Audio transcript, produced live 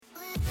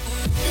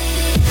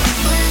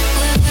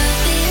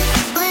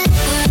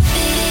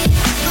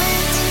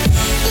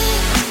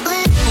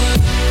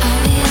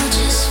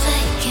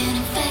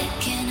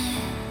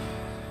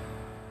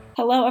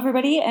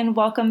everybody, and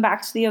welcome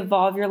back to the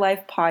Evolve Your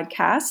Life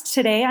podcast.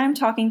 Today, I'm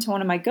talking to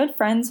one of my good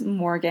friends,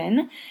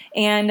 Morgan.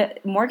 And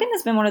Morgan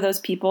has been one of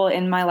those people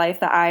in my life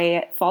that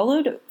I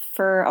followed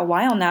for a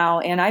while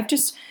now, and I've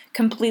just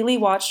completely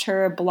watched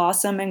her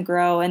blossom and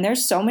grow. And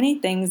there's so many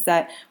things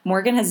that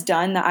Morgan has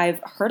done that I've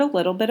heard a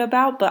little bit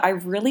about, but I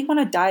really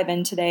want to dive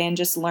in today and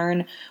just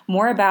learn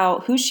more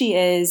about who she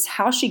is,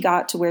 how she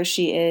got to where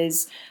she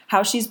is,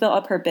 how she's built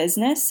up her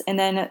business, and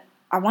then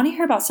I want to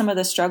hear about some of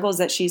the struggles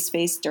that she's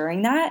faced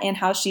during that and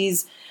how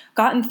she's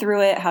gotten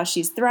through it, how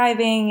she's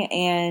thriving,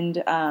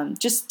 and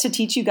just to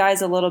teach you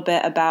guys a little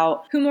bit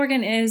about who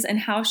Morgan is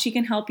and how she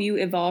can help you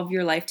evolve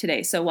your life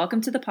today. So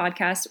welcome to the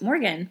podcast,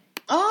 Morgan.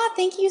 Oh,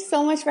 thank you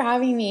so much for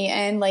having me.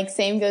 And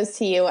same goes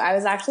to you. I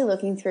was actually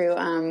looking through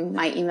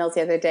my emails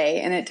the other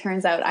day, and it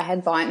turns out I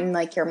had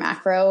bought your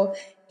macro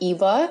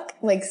ebook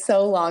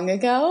so long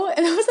ago.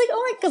 And I was like,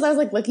 oh my, because I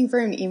was looking for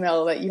an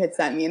email that you had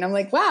sent me. And I'm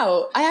like,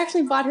 wow, I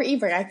actually bought her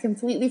ebook. I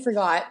completely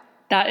forgot.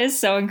 That is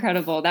so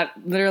incredible. That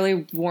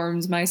literally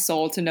warms my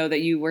soul to know that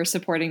you were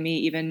supporting me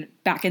even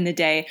back in the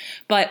day.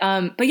 But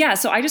yeah,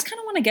 so I just kind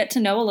of want to get to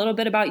know a little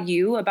bit about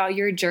you, about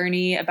your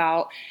journey,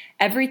 about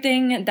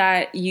everything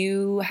that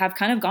you have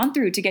kind of gone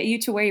through to get you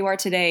to where you are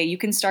today. You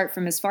can start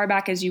from as far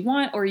back as you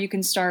want, or you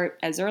can start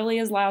as early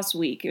as last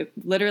week.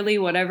 Literally,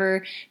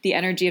 whatever the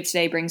energy of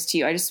today brings to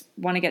you. I just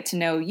want to get to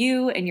know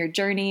you and your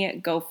journey.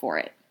 Go for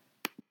it.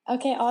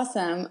 Okay,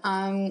 awesome.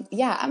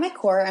 Yeah, at my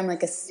core, I'm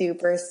a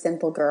super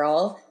simple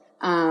girl.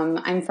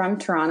 I'm from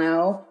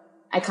Toronto.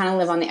 I kind of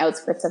live on the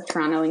outskirts of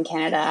Toronto in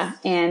Canada.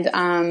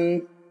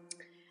 And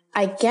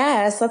I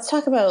guess let's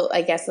talk about,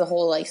 the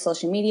whole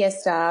social media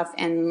stuff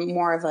and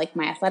more of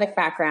my athletic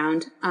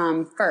background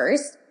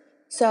first.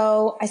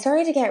 So I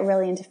started to get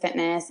really into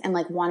fitness and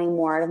wanting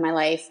more out of my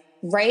life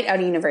right out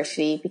of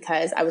university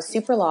because I was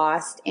super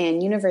lost,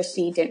 and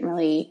university didn't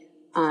really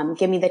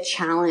give me the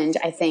challenge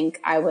I think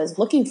I was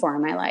looking for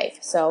in my life.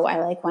 So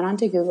I went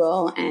onto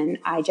Google and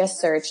I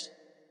just searched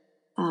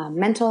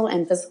mental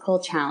and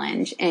physical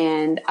challenge,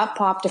 and up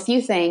popped a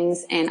few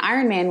things, and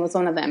Ironman was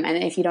one of them.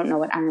 And if you don't know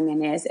what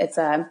Ironman is, it's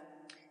a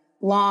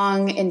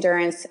long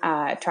endurance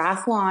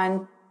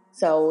triathlon.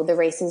 So the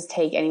races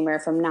take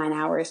anywhere from 9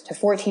 hours to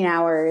 14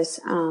 hours.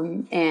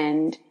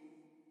 And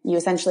you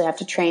essentially have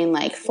to train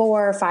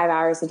 4 or 5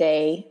 hours a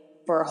day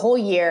for a whole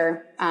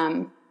year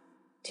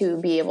to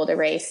be able to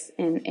race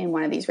in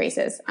one of these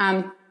races.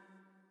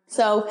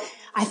 So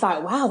I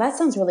thought, wow, that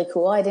sounds really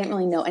cool. I didn't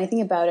really know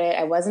anything about it.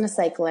 I wasn't a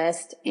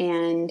cyclist,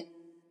 and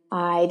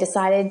I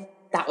decided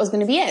that was going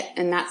to be it.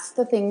 And that's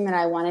the thing that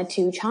I wanted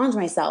to challenge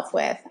myself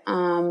with.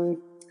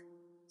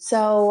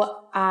 So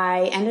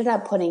I ended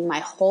up putting my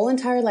whole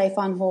entire life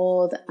on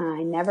hold.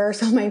 I never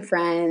saw my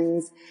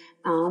friends.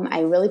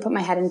 I really put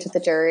my head into the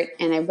dirt,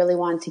 and I really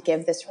wanted to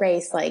give this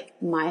race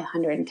my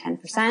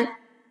 110%.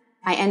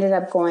 I ended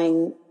up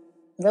going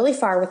really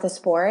far with the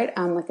sport.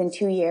 Within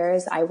 2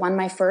 years, I won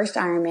my first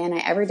Ironman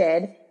I ever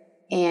did.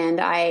 And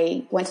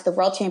I went to the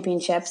World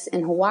Championships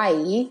in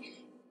Hawaii.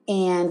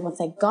 And once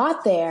I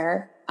got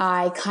there,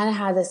 I kind of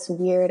had this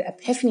weird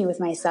epiphany with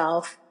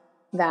myself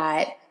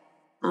that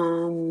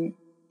it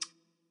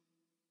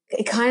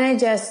kind of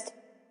just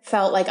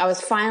felt like I was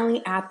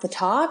finally at the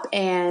top,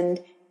 and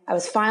I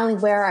was finally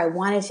where I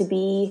wanted to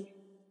be.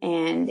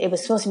 And it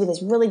was supposed to be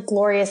this really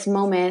glorious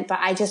moment, but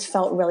I just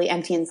felt really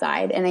empty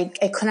inside. And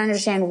I couldn't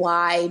understand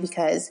why,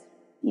 because,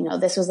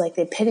 this was the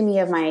epitome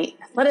of my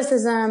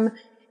athleticism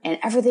and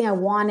everything I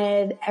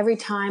wanted. Every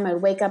time I'd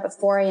wake up at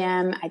 4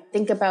 a.m., I'd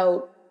think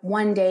about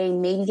one day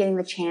maybe getting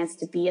the chance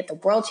to be at the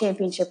World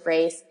Championship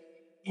race.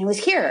 And it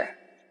was here.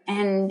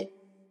 And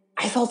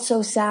I felt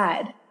so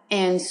sad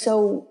and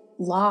so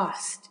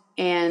lost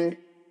and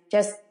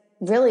just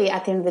really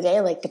at the end of the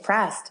day,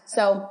 depressed.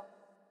 So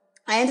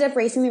I ended up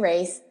racing the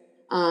race.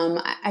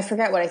 I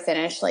forget what I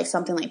finished,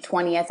 something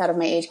 20th out of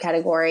my age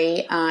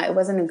category. It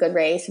wasn't a good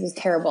race. It was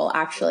terrible,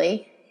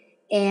 actually.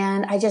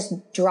 And I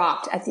just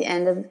dropped at the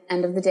end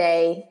of the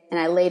day, and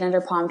I laid under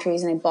palm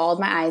trees and I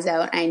bawled my eyes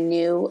out. I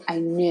knew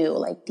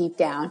deep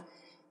down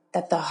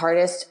that the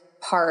hardest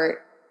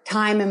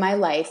time in my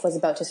life was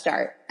about to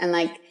start. And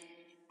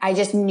I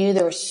just knew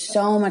there was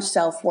so much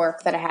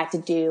self-work that I had to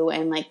do,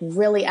 and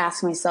really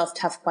ask myself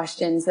tough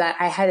questions that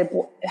I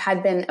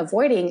had been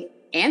avoiding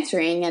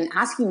answering and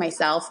asking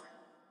myself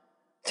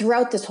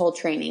throughout this whole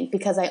training,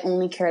 because I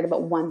only cared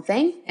about one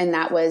thing, and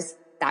that was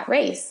that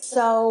race.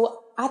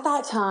 So at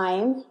that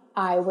time,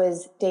 I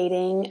was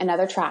dating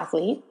another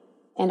triathlete,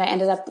 and I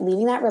ended up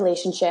leaving that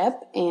relationship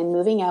and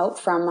moving out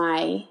from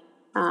my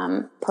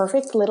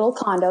perfect little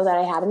condo that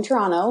I had in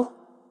Toronto.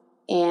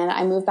 And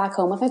I moved back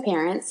home with my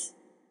parents,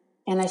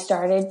 and I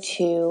started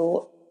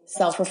to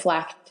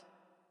self-reflect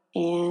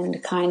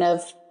and kind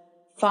of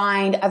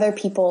find other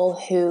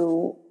people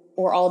who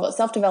were all about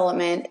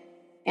self-development.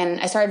 And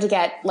I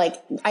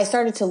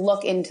started to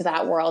look into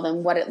that world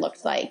and what it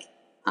looked like.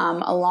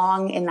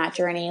 Along in that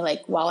journey,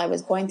 while I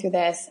was going through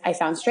this, I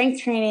found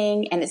strength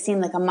training, and it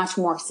seemed like a much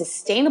more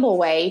sustainable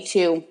way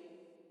to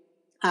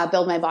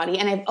build my body.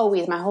 And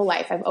my whole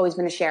life, I've always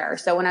been a sharer.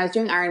 So when I was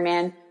doing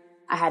Ironman,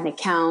 I had an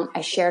account.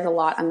 I shared a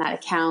lot on that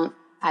account.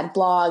 I had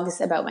blogs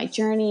about my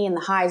journey and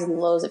the highs and the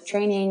lows of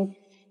training.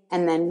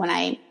 And then when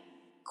I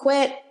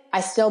quit,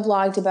 I still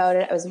blogged about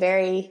it. I was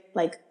very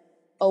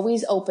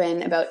always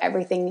open about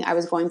everything I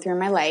was going through in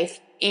my life.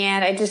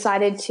 And I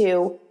decided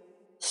to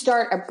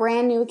start a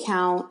brand new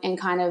account and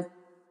kind of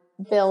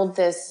build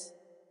this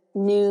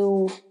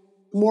new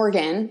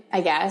Morgan,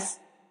 I guess,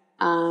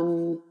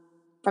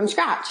 from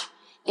scratch.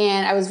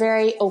 And I was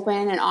very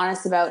open and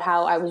honest about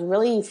how I was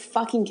really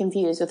fucking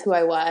confused with who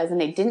I was,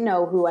 and I didn't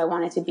know who I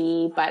wanted to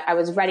be, but I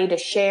was ready to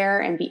share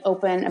and be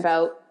open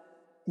about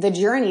the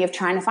journey of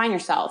trying to find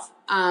yourself.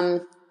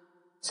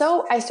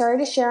 So I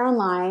started to share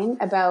online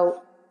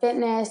about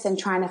fitness and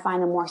trying to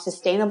find a more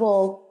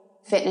sustainable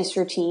fitness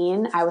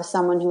routine. I was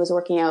someone who was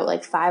working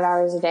out 5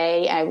 hours a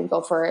day. I would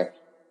go for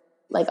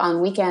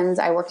on weekends,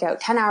 I worked out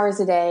 10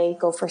 hours a day,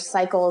 go for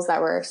cycles that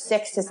were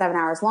 6 to 7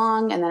 hours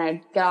long. And then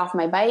I'd get off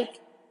my bike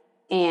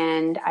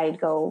and I'd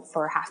go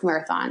for a half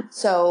marathon.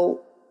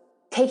 So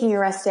taking a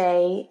rest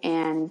day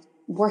and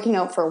working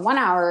out for 1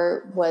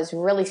 hour was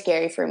really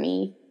scary for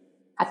me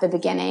at the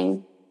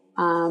beginning.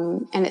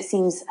 And it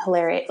seems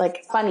hilarious,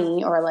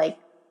 funny, or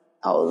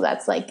oh,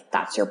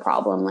 that's your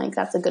problem.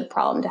 That's a good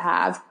problem to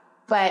have.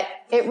 But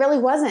it really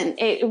wasn't.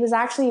 It was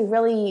actually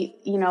really,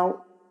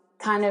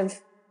 kind of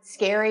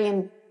scary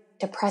and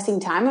depressing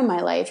time in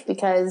my life,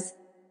 because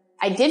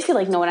I did feel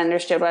like no one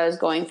understood what I was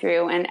going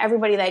through. And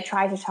everybody that I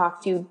tried to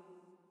talk to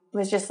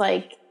was just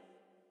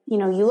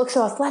you look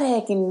so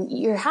athletic and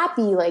you're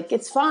happy.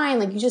 It's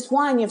fine. You just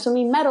won. You have so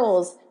many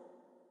medals.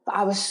 But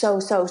I was so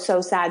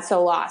sad,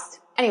 so lost.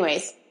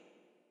 Anyways,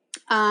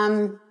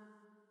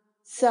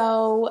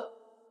 so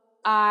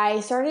I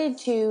started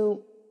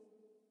to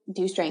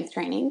do strength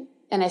training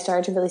and I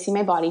started to really see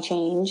my body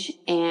change.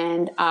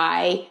 And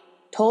I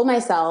told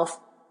myself,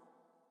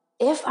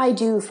 if I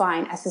do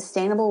find a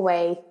sustainable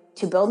way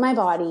to build my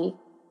body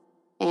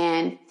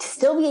and to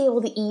still be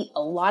able to eat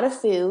a lot of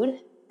food,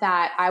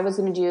 that I was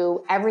going to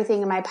do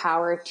everything in my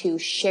power to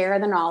share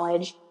the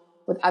knowledge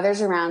with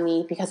others around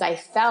me, because I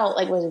felt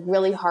like it was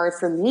really hard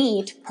for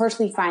me to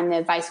personally find the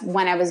advice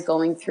when I was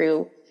going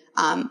through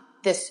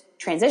this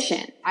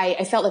transition.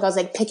 I felt like I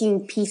was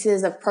picking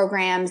pieces of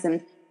programs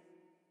and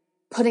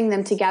putting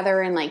them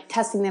together and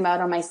testing them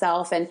out on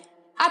myself. And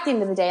at the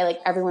end of the day,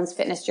 everyone's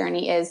fitness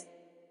journey is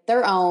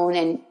their own,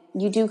 and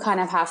you do kind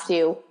of have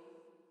to,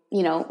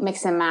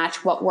 mix and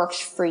match what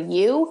works for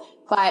you.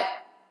 But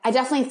I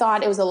definitely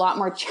thought it was a lot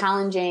more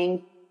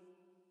challenging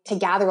to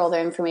gather all the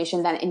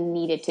information than it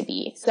needed to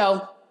be.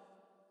 So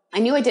I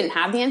knew I didn't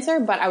have the answer,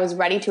 but I was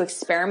ready to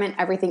experiment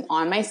everything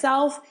on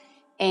myself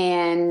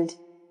and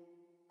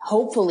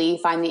hopefully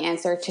find the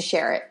answer to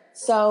share it.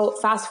 So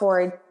fast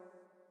forward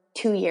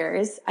 2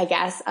 years, I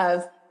guess,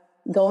 of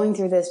going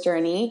through this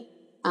journey,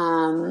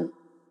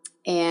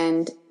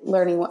 and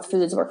learning what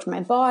foods work for my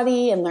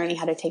body and learning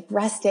how to take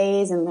rest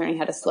days and learning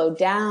how to slow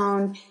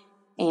down.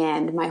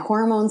 And my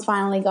hormones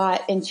finally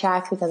got in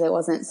check because I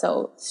wasn't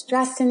so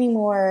stressed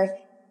anymore.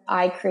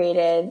 I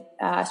created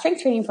a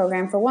strength training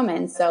program for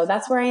women. So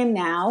that's where I am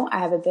now. I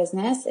have a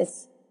business.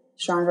 It's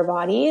Stronger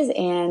Bodies.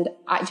 And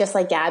just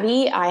like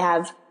Gabby, I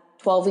have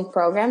 12-week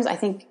programs. I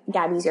think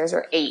Gabby's yours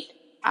are 8.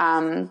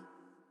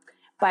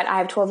 But I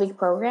have 12-week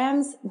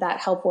programs that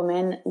help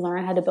women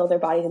learn how to build their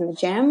bodies in the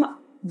gym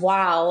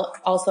while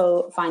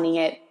also finding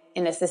it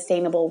in a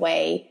sustainable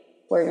way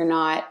where you're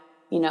not,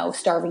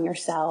 starving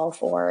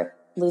yourself or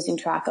losing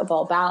track of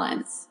all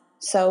balance.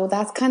 So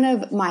that's kind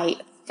of my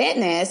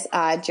fitness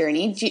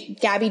journey.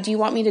 Gabby, do you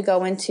want me to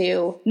go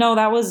into? No,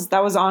 that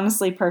was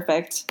honestly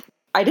perfect.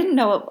 I didn't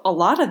know a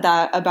lot of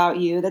that about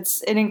you.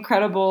 That's an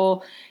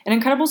incredible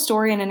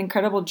story and an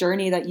incredible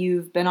journey that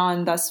you've been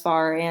on thus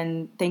far.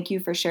 And thank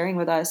you for sharing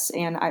with us.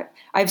 And I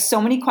have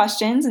so many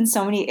questions and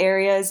so many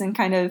areas and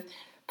kind of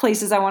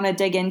places I want to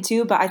dig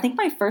into. But I think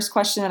my first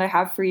question that I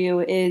have for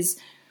you is,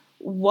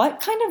 what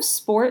kind of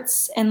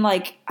sports and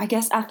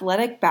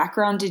athletic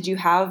background did you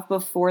have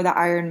before the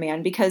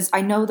Ironman? Because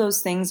I know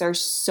those things are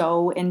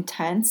so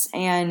intense.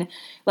 And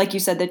like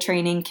you said, the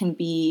training can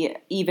be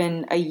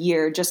even a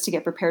year just to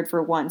get prepared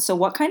for one. So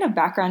what kind of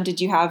background did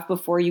you have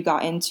before you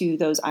got into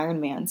those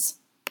Ironmans?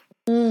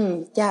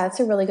 Yeah, that's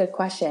a really good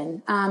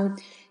question.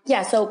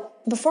 So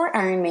before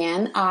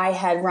Ironman, I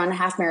had run a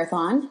half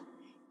marathon.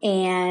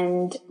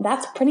 And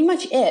that's pretty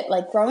much it.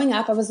 Growing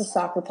up, I was a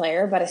soccer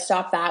player, but I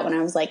stopped that when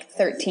I was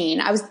 13.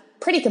 I was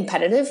pretty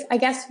competitive, I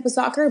guess, with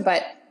soccer,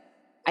 but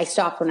I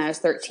stopped when I was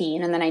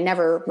 13. And then I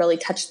never really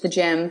touched the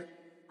gym.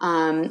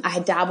 I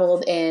had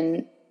dabbled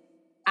in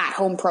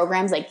at-home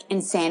programs like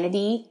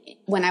Insanity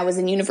when I was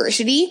in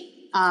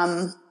university.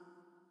 And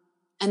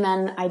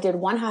then I did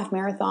one half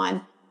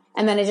marathon,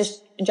 and then I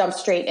just jumped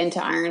straight into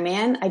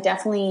Ironman. I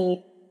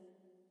definitely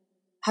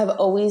have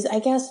always, I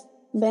guess,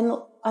 been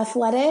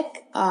athletic,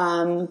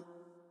 but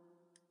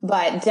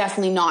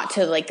definitely not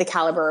to the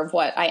caliber of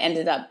what I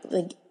ended up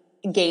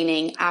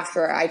gaining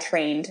after I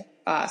trained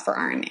for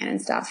Ironman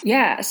and stuff.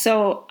 Yeah.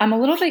 So I'm a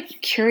little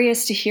bit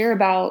curious to hear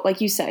about,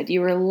 like you said,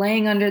 you were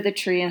laying under the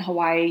tree in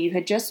Hawaii. You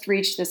had just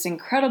reached this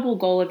incredible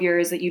goal of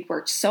yours that you'd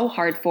worked so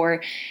hard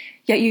for,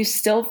 yet you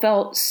still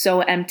felt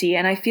so empty.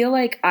 And I feel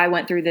like I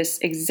went through this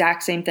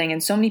exact same thing,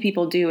 and so many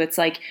people do. It's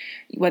like,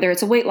 whether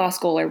it's a weight loss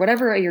goal or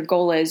whatever your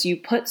goal is, you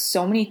put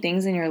so many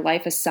things in your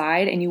life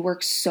aside and you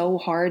work so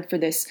hard for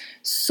this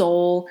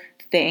sole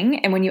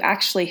thing. And when you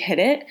actually hit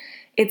it,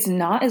 it's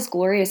not as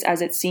glorious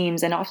as it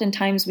seems. And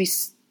oftentimes we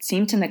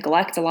seem to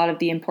neglect a lot of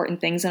the important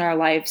things in our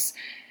lives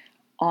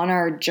on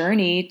our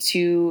journey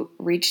to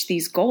reach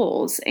these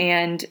goals.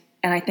 And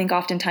I think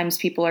oftentimes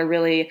people are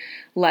really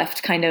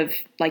left kind of,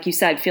 like you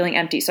said, feeling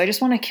empty. So I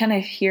just want to kind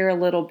of hear a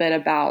little bit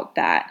about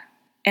that.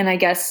 And I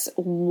guess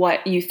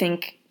what you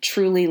think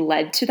truly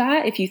led to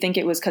that, if you think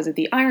it was because of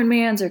the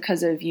Ironmans or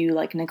because of you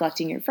like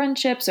neglecting your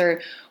friendships,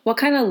 or what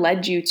kind of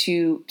led you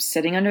to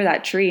sitting under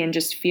that tree and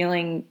just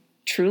feeling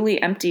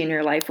truly empty in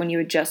your life when you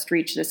had just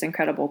reached this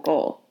incredible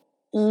goal?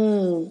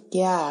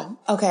 Yeah.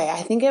 Okay.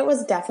 I think it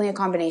was definitely a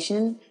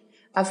combination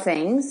of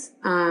things.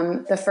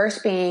 The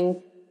first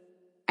being,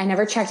 I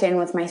never checked in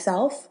with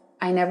myself.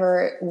 I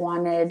never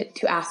wanted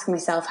to ask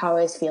myself how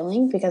I was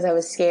feeling because I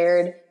was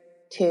scared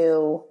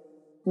to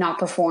not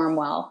perform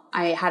well.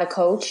 I had a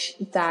coach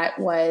that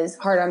was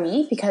hard on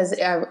me because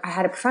I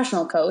had a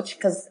professional coach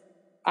because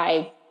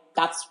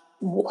that's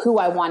who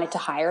I wanted to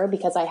hire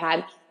because I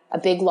had a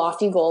big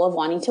lofty goal of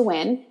wanting to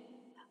win.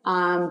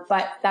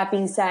 But that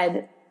being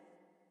said,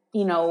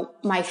 you know,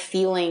 my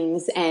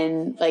feelings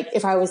and like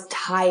if I was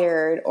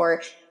tired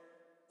or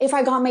if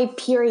I got my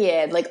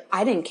period, like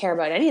I didn't care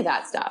about any of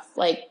that stuff.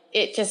 Like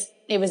it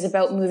was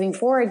about moving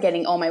forward,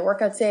 getting all my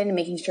workouts in and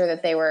making sure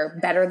that they were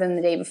better than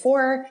the day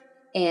before.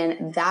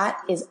 And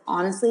that is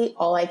honestly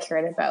all I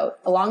cared about.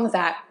 Along with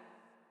that,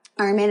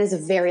 Ironman is a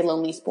very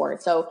lonely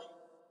sport. So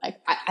like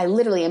I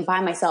literally am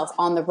by myself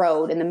on the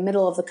road in the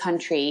middle of the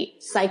country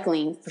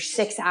cycling for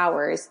 6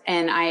 hours.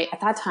 And at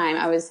that time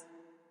I was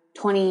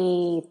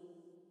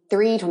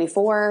 23,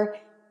 24.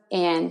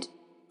 And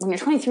when you're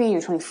 23 and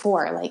you're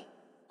 24, like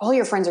all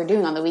your friends are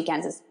doing on the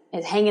weekends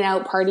is hanging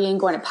out, partying,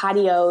 going to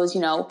patios,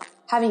 you know,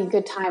 having a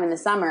good time in the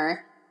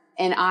summer.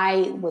 And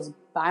I was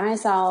by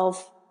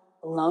myself,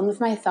 alone with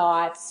my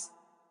thoughts,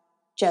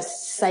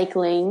 just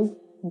cycling,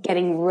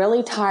 getting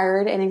really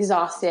tired and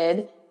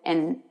exhausted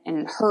and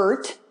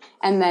hurt.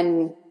 And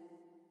then,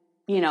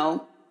 you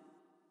know,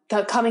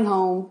 coming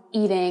home,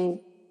 eating,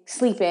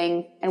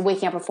 sleeping, and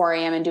waking up at 4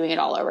 a.m. and doing it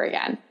all over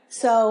again.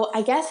 So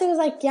I guess it was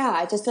like,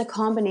 yeah, just a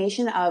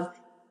combination of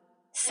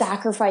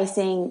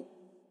sacrificing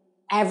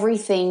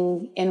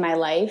everything in my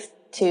life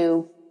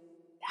to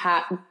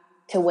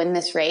win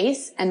this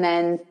race. And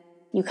then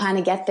you kind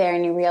of get there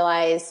and you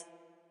realize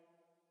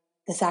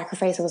the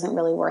sacrifice wasn't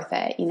really worth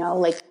it, you know,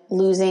 like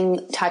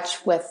losing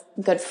touch with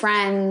good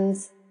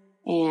friends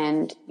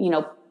and, you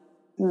know,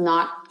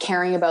 not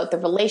caring about the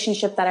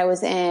relationship that I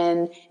was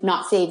in,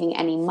 not saving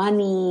any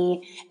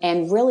money,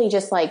 and really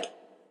just like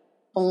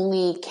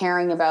only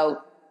caring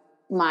about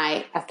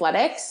my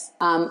athletics,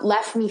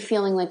 left me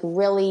feeling like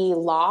really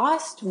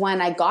lost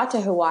when I got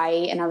to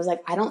Hawaii. And I was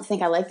like, I don't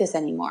think I like this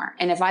anymore.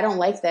 And if I don't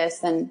like this,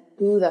 then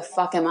who the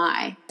fuck am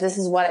I? This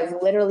is what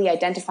I've literally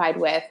identified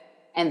with.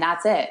 And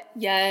that's it.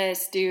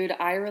 Yes, dude.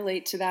 I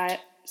relate to that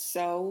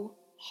so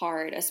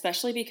hard,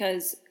 especially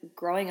because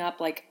growing up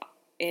like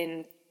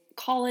in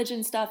college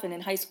and stuff and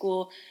in high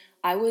school,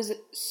 I was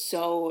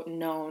so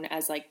known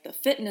as like the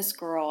fitness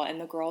girl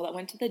and the girl that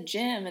went to the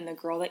gym and the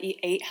girl that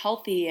ate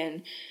healthy.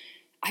 And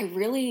I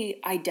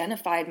really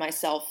identified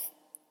myself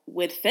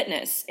with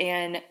fitness,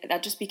 and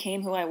that just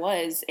became who I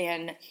was.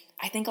 And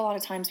I think a lot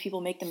of times people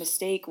make the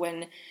mistake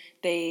when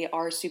they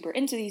are super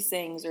into these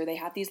things or they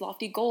have these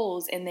lofty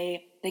goals and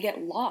they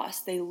get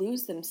lost, they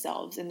lose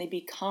themselves and they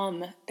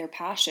become their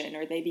passion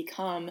or they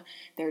become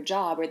their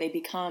job or they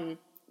become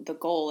the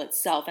goal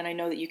itself. And I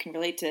know that you can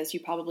relate to this. You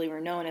probably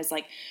were known as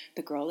like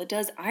the girl that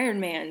does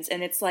Ironmans.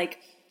 And it's like,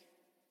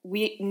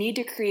 we need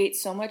to create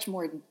so much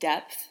more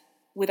depth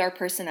with our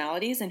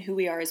personalities and who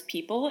we are as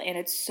people. And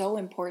it's so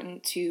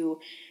important to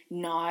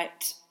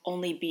not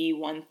only be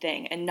one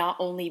thing and not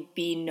only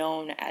be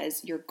known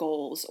as your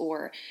goals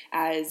or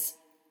as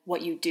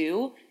what you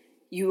do.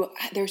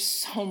 There's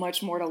so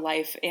much more to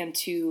life and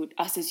to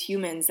us as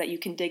humans that you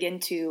can dig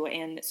into,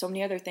 and so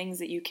many other things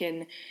that you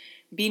can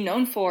be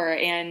known for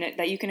and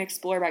that you can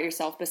explore about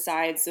yourself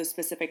besides those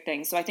specific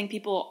things. So I think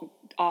people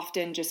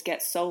often just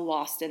get so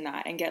lost in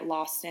that and get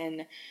lost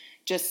in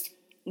just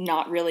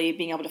not really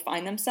being able to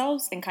find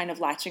themselves and kind of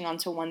latching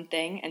onto one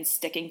thing and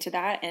sticking to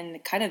that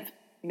and kind of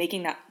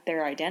making that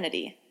their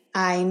identity.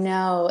 I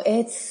know.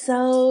 It's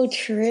so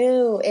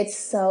true. It's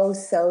so,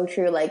 so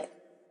true. Like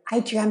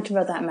I dreamt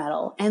about that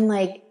medal, and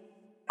like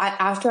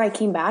after I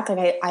came back,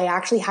 like I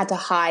actually had to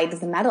hide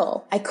the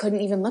medal. I couldn't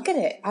even look at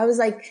it. I was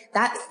like,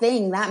 that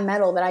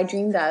medal that I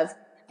dreamed of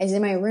is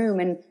in my room,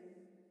 and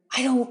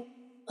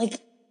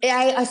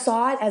I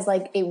saw it as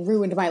like it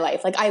ruined my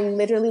life. Like I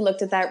literally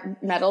looked at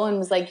that medal and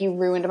was like, you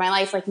ruined my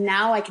life. Like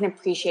now I can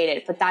appreciate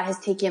it, but that has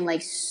taken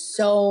like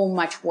so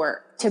much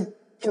work to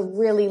to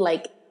really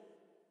like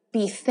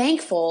be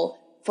thankful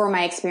for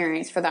my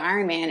experience for the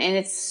Ironman. And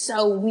it's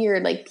so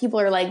weird. Like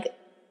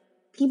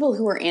people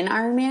who are in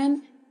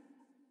Ironman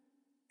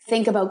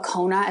think about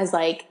Kona as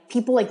like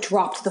people like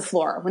drop to the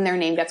floor when their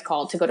name gets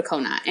called to go to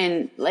Kona.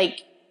 And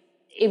like,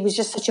 it was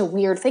just such a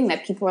weird thing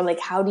that people were like,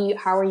 how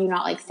are you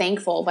not like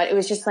thankful? But it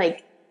was just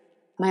like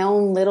my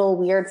own little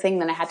weird thing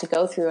that I had to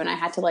go through. And I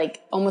had to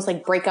like almost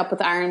like break up with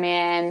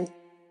Ironman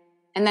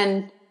and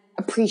then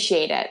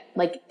appreciate it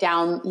like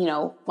down, you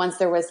know, once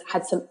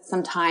had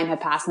some time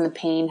had passed and the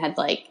pain had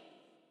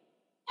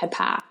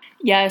passed.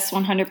 Yes,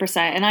 100%.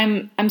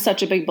 And I'm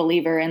such a big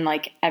believer in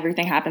like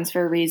everything happens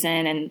for a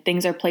reason and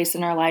things are placed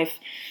in our life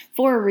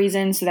for a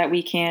reason so that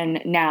we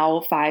can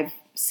now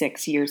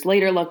 5-6 years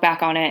later look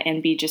back on it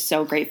and be just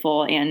so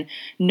grateful and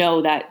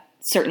know that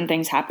certain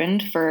things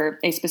happened for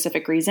a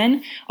specific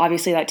reason.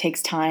 Obviously that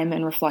takes time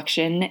and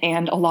reflection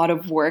and a lot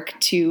of work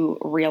to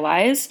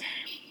realize.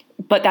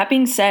 But that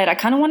being said, I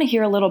kind of want to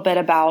hear a little bit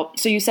about,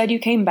 so you said you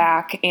came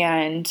back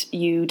and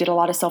you did a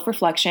lot of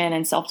self-reflection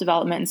and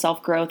self-development and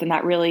self-growth, and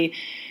that really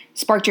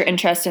sparked your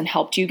interest and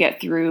helped you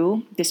get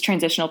through this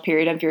transitional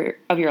period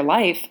of your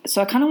life.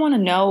 So I kind of want to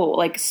know,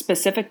 like,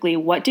 specifically,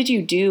 what did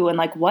you do and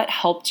like what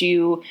helped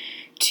you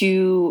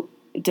to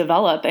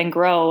develop and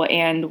grow,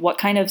 and what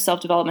kind of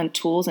self-development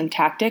tools and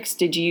tactics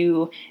did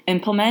you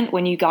implement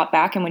when you got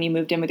back and when you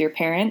moved in with your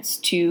parents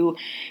to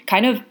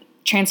kind of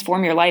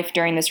transform your life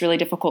during this really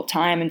difficult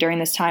time and during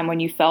this time when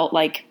you felt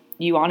like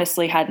you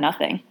honestly had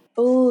nothing?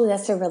 Oh,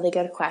 that's a really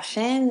good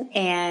question.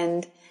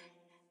 And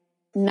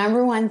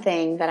number one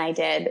thing that I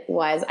did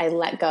was I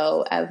let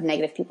go of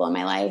negative people in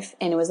my life.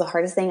 And it was the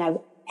hardest thing I've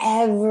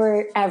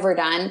ever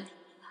done,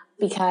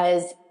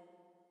 because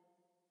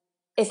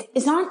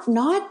it's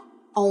not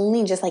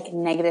only just like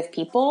negative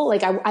people.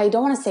 Like I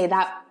don't want to say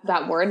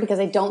that word because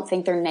I don't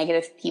think they're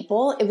negative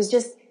people. It was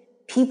just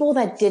people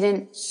that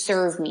didn't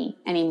serve me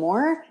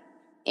anymore.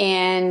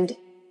 And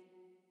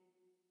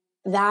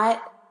I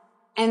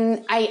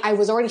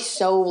was already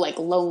so like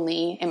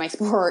lonely in my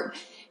sport,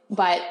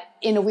 but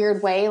in a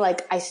weird way,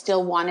 like I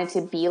still wanted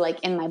to be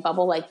like in my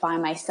bubble, like by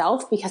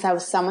myself, because I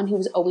was someone who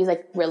was always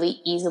like really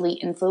easily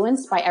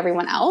influenced by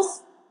everyone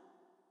else.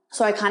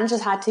 So I kind of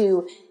just had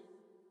to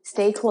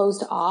stay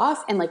closed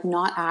off and like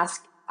not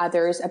ask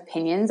others'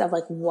 opinions of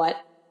like what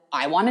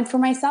I wanted for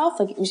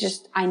myself. Like it was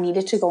just, I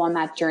needed to go on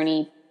that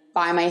journey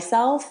by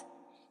myself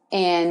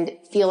and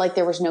feel like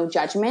there was no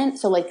judgment.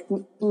 So like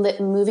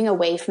moving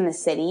away from the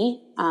city,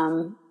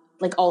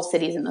 like all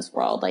cities in this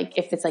world, like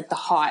if it's like the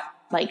hot,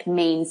 like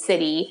main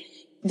city,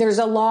 there's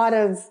a lot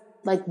of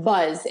like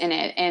buzz in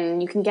it.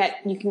 And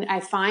I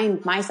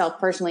find myself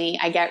personally,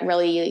 I get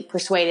really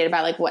persuaded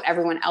about like what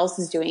everyone else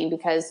is doing,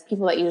 because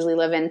people that usually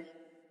live in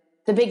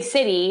the big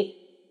city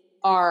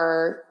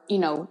are, you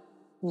know,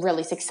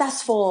 really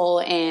successful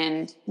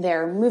and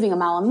they're moving a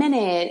mile a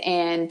minute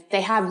and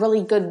they have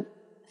really good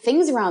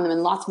things around them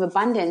and lots of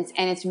abundance.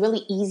 And it's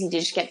really easy to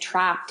just get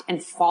trapped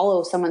and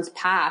follow someone's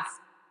path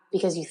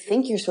because you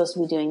think you're supposed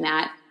to be doing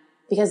that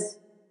because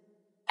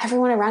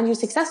everyone around you is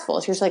successful.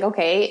 So you're just like,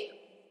 okay,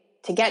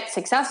 to get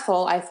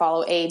successful, I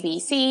follow A, B,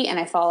 C, and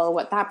I follow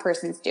what that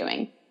person's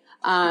doing.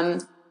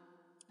 But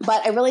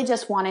I really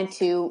just wanted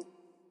to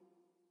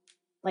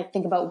like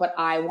think about what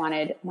I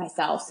wanted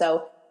myself.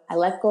 So I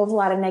let go of a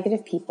lot of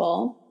negative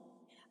people.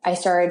 I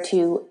started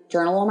to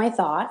journal all my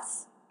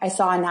thoughts. I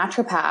saw a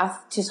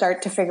naturopath to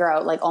start to figure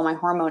out like all my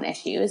hormone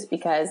issues,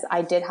 because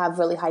I did have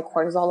really high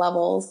cortisol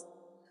levels.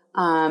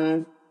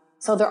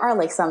 So there are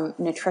like some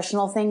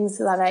nutritional things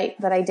that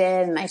I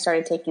did, and I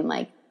started taking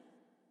like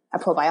a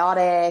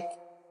probiotic.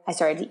 I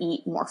started to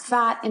eat more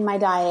fat in my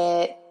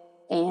diet,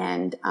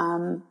 and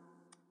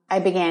I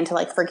began to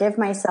like forgive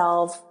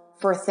myself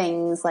for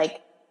things like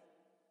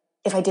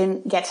if I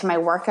didn't get to my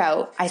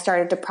workout, I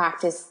started to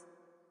practice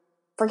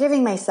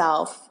forgiving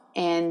myself.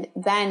 And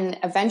then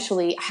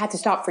eventually I had to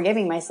stop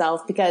forgiving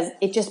myself because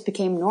it just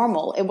became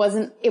normal. It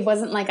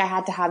wasn't like I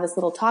had to have this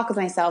little talk with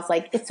myself,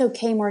 like, it's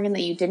okay, Morgan,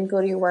 that you didn't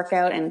go to your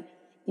workout. And,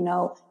 you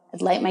know,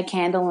 I'd light my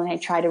candle and I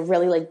try to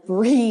really like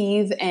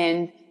breathe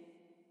and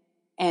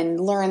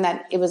learn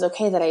that it was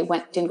okay that I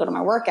didn't go to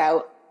my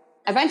workout.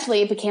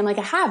 Eventually it became like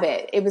a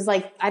habit. It was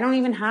like, I don't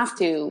even have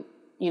to,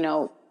 you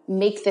know,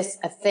 make this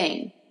a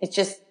thing. It's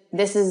just,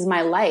 this is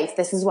my life.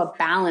 This is what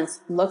balance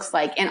looks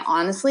like. And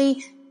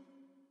honestly,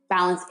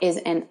 balance is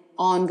an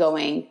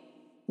ongoing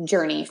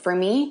journey for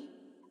me.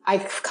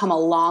 I've come a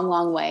long,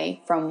 long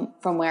way from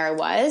where I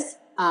was.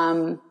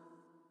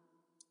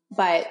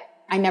 But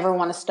I never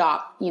want to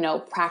stop, you know,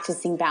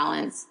 practicing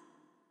balance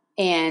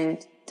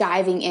and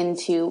diving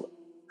into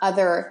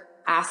other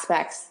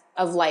aspects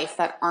of life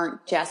that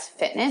aren't just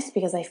fitness,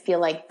 because I feel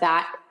like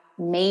that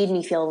made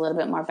me feel a little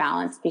bit more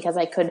balanced, because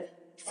I could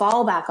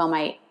fall back on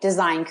my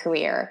design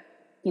career.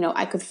 You know,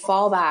 I could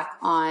fall back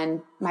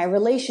on my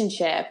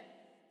relationship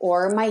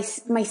or my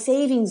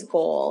savings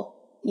goal,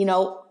 you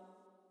know,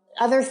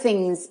 other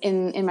things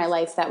in my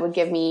life that would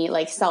give me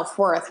like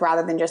self-worth,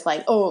 rather than just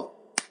like, oh,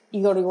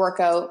 you go to your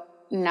workout,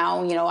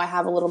 now, you know, I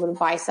have a little bit of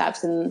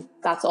biceps and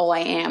that's all I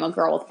am, a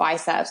girl with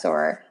biceps.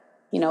 Or,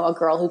 a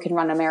girl who can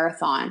run a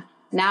marathon.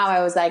 Now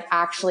I was like,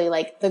 actually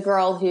like the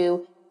girl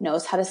who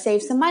knows how to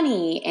save some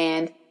money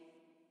and,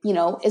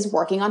 is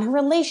working on her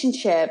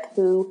relationship,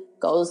 who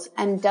goes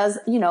and does,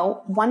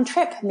 one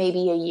trip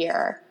maybe a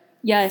year.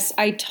 Yes,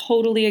 I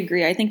totally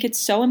agree. I think it's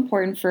so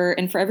important for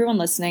everyone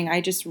listening.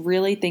 I just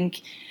really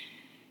think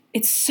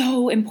it's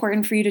so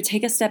important for you to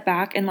take a step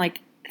back and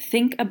like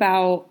think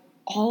about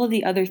all of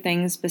the other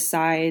things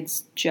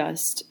besides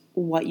just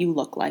what you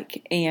look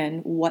like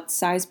and what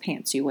size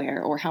pants you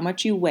wear or how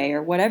much you weigh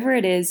or whatever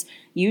it is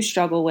you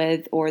struggle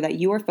with or that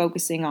you are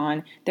focusing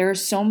on. There are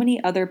so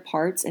many other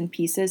parts and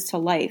pieces to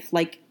life.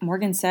 Like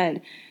Morgan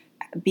said,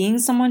 being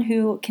someone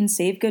who can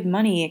save good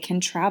money, can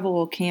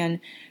travel,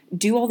 can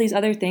do all these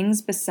other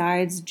things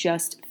besides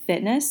just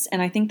fitness.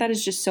 And I think that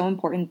is just so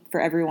important for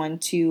everyone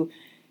to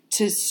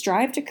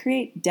strive to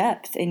create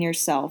depth in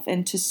yourself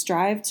and to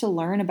strive to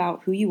learn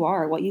about who you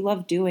are, what you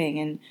love doing,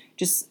 and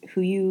just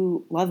who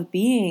you love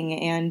being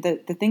and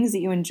the things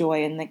that you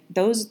enjoy. And like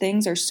those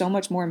things are so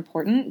much more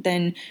important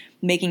than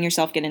making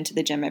yourself get into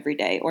the gym every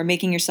day or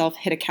making yourself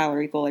hit a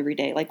calorie goal every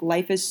day. Like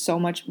life is so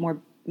much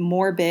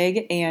more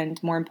big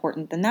and more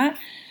important than that.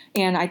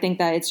 And I think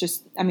that it's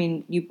just, I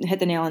mean, you hit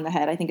the nail on the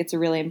head. I think it's a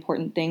really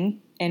important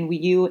thing. And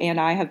you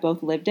and I have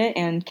both lived it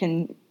and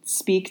can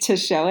speak to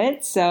show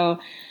it. So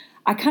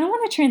I kind of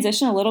want to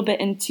transition a little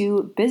bit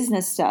into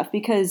business stuff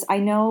because I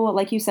know,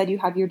 like you said, you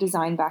have your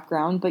design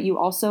background, but you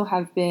also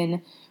have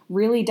been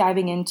really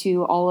diving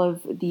into all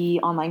of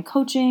the online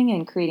coaching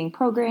and creating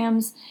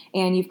programs,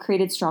 and you've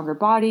created Stronger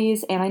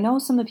Bodies. And I know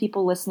some of the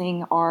people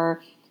listening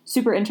are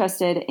super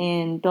interested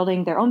in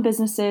building their own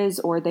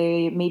businesses, or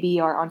they maybe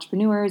are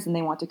entrepreneurs and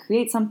they want to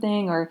create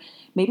something, or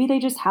maybe they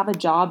just have a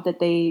job that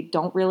they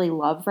don't really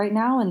love right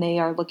now and they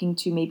are looking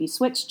to maybe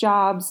switch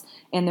jobs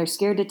and they're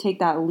scared to take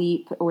that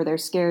leap, or they're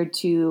scared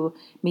to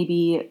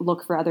maybe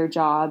look for other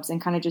jobs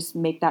and kind of just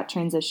make that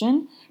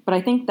transition. But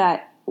I think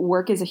that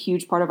work is a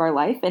huge part of our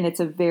life, and it's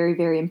a very,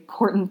 very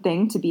important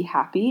thing to be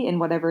happy in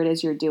whatever it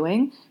is you're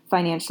doing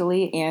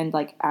financially and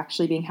like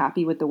actually being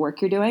happy with the work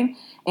you're doing.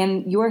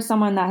 And you are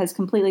someone that has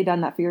completely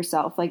done that for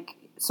yourself. Like,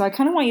 so I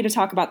kind of want you to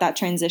talk about that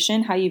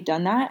transition, how you've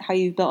done that, how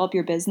you've built up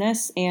your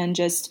business, and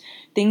just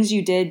things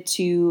you did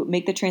to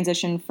make the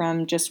transition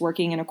from just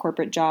working in a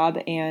corporate job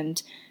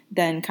and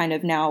then kind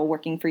of now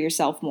working for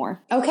yourself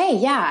more. Okay.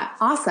 Yeah.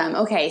 Awesome.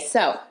 Okay.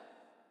 So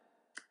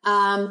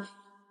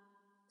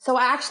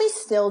I actually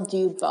still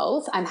do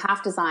both. I'm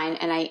half design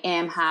and I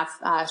am half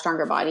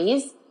Stronger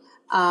Bodies.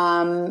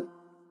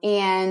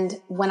 And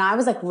when I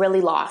was like really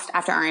lost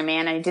after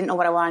Ironman, I didn't know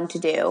what I wanted to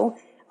do.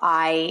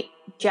 I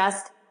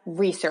just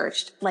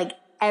researched like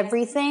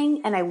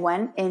everything, and I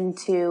went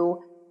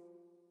into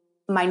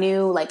my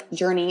new like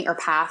journey or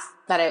path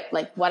that I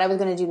like what I was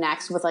going to do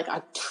next with like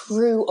a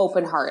true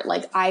open heart.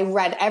 Like I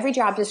read every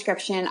job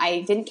description.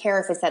 I didn't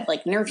care if it said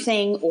like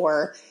nursing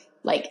or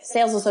like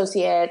sales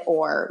associate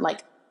or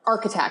like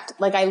architect.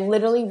 Like I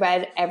literally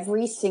read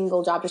every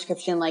single job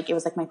description. Like it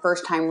was like my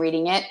first time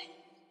reading it.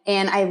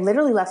 And I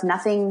literally left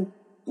nothing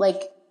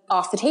like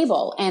off the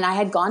table. And I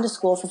had gone to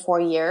school for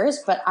 4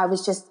 years, but I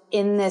was just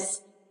in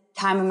this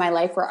time in my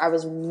life where I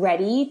was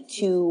ready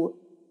to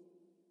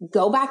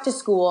go back to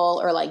school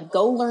or like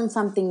go learn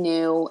something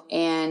new.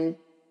 And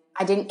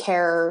I didn't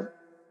care.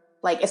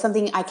 Like if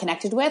something I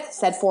connected with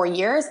said 4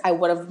 years, I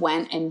would have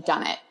went and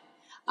done it.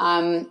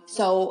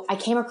 So I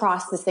came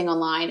across this thing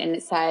online and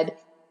it said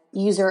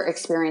user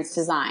experience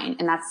design.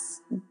 And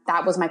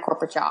that was my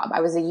corporate job.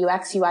 I was a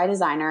UX UI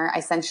designer. I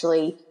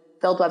essentially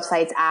build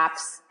websites,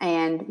 apps,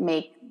 and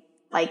make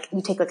like,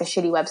 you take like a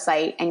shitty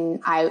website and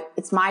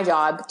it's my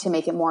job to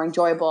make it more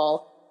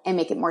enjoyable and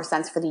make it more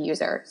sense for the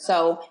user.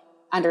 So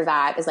under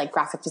that is like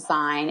graphic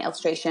design,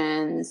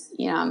 illustrations,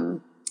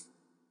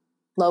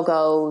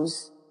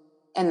 logos,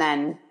 and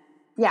then,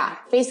 yeah,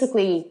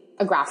 basically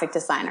a graphic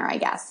designer, I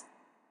guess.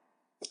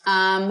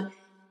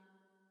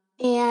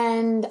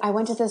 And I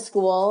went to this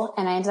school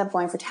and I ended up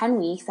going for 10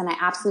 weeks and I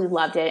absolutely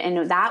loved it.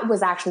 And that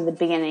was actually the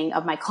beginning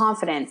of my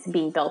confidence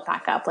being built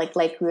back up. Like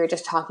we were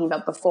just talking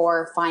about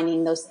before,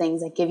 finding those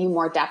things that give you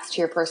more depth to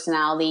your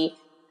personality.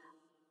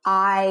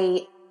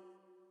 I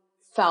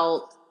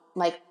felt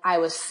like I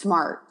was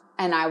smart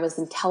and I was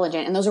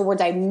intelligent. And those are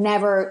words I've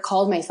never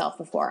called myself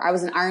before. I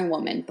was an Iron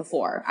Woman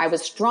before. I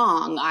was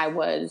strong. I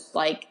was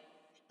like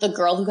the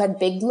girl who had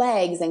big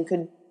legs and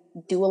could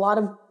do a lot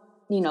of,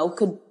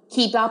 could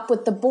keep up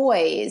with the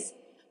boys,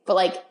 but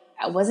like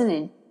I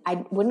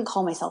wouldn't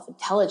call myself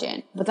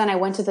intelligent. But then I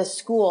went to this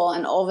school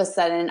and all of a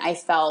sudden I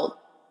felt,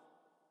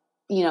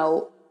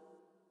 the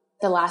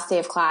last day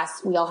of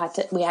class, we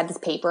had this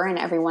paper and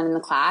everyone in the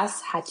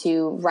class had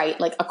to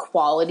write like a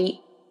quality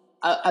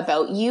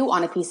about you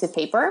on a piece of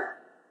paper.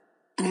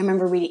 And I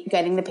remember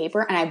getting the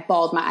paper and I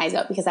bawled my eyes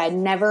out because I had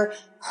never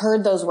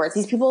heard those words.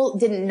 These people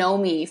didn't know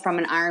me from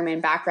an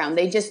Ironman background.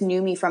 They just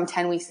knew me from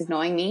 10 weeks of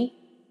knowing me.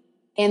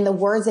 And the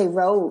words they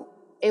wrote,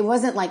 it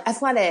wasn't like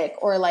athletic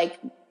or like,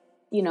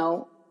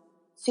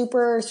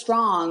 super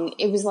strong.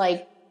 It was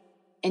like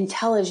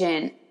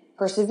intelligent,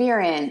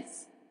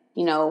 perseverance,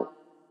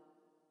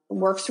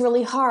 works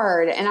really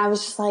hard. And I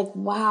was just like,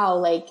 wow,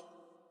 like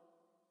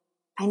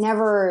I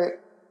never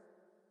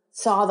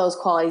saw those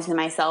qualities in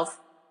myself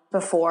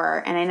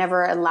before. And I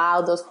never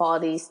allowed those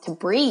qualities to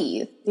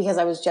breathe because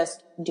I was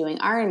just doing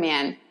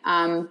Ironman.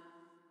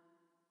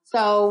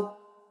 So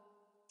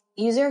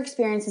user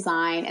experience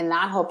design and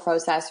that whole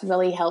process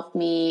really helped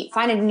me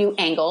find a new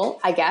angle,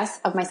 I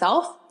guess, of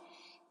myself.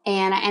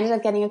 And I ended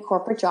up getting a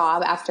corporate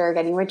job after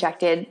getting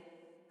rejected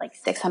like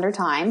 600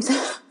 times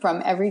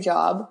from every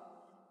job.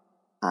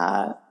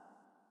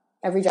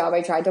 Every job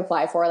I tried to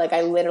apply for, like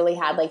I literally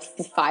had like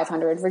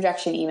 500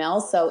 rejection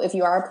emails. So if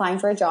you are applying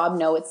for a job,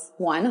 know it's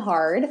 1,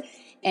 hard,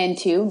 and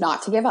 2,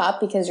 not to give up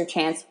because your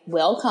chance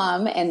will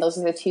come. And those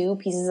are the 2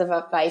 pieces of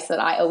advice that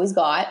I always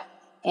got.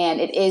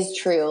 And it is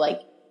true. Like,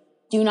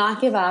 do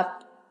not give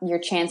up. Your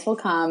chance will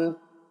come,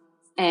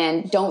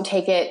 and don't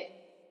take it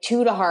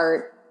too to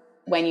heart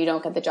when you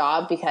don't get the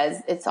job because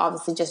it's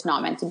obviously just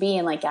not meant to be.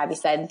 And like Gabby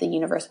said, the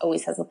universe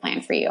always has a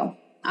plan for you.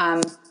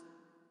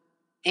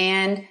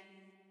 And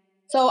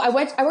so I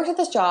worked at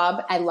this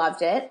job. I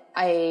loved it.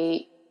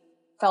 I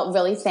felt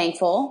really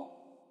thankful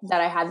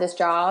that I had this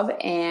job.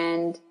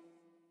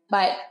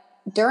 But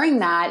during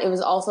that, it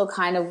was also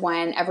kind of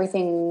when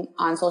everything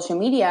on social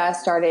media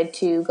started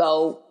to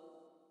go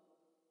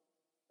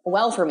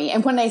well for me.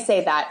 And when I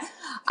say that,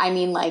 I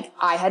mean, like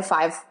I had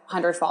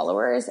 500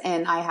 followers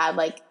and I had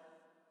like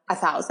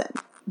 1,000.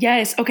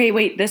 Yes. Okay,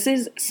 wait. This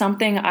is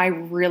something I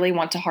really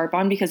want to harp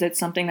on because it's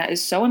something that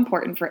is so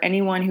important for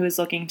anyone who is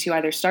looking to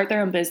either start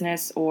their own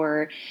business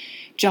or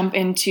jump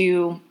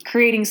into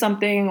creating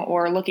something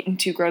or looking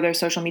to grow their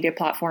social media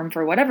platform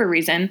for whatever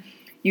reason.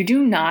 You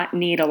do not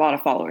need a lot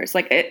of followers.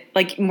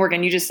 Like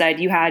Morgan, you just said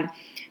you had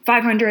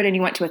 500 and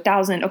you went to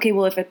 1,000. Okay,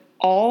 well, if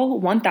all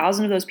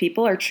 1,000 of those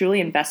people are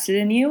truly invested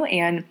in you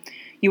and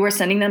you are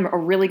sending them a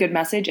really good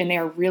message and they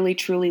are really,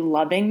 truly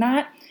loving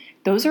that,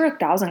 those are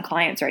 1,000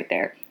 clients right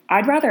there.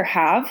 I'd rather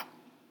have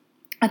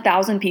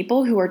 1,000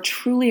 people who are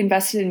truly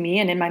invested in me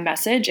and in my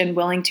message and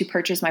willing to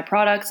purchase my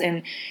products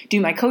and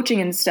do my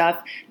coaching and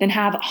stuff than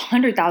have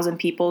 100,000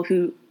 people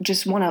who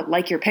just want to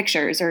like your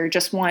pictures or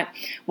just want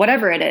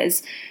whatever it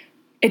is.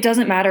 It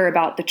doesn't matter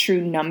about the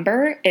true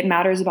number. It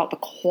matters about the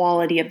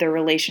quality of the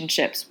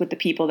relationships with the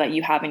people that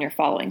you have in your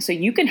following. So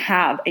you can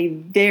have a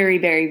very,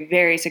 very,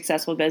 very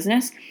successful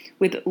business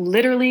with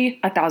literally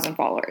 1,000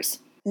 followers.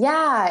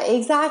 Yeah,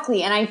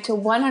 exactly. And I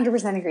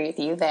 100% agree with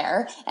you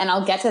there. And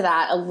I'll get to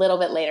that a little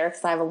bit later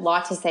because I have a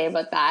lot to say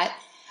about that.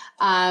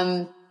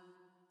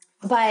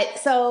 But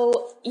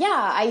so,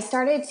 yeah, I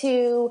started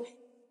to,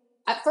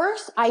 at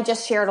first, I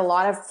just shared a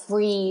lot of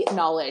free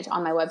knowledge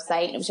on my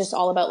website. And it was just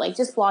all about like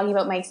just blogging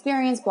about my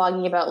experience,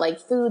 blogging about like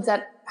foods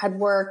that had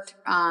worked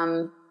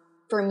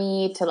for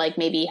me to like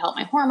maybe help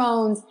my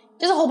hormones,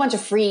 just a whole bunch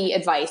of free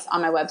advice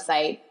on my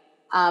website.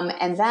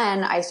 And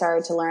then I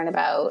started to learn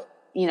about,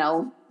 you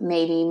know,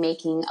 maybe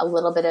making a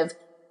little bit of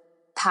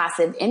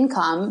passive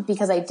income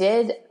because I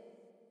did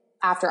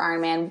after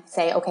Ironman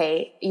say,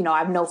 okay, you know, I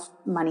have no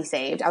money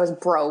saved. I was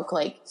broke,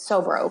 like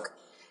so broke.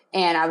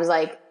 And I was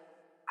like,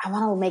 I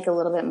want to make a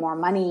little bit more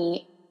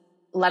money.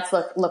 Let's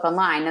look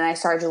online. And I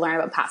started to learn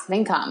about passive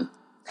income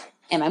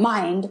and my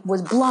mind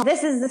was blown.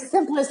 This is the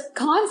simplest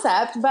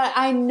concept, but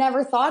I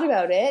never thought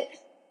about it.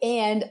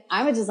 And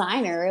I'm a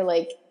designer.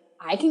 Like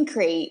I can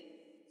create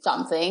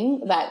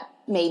something that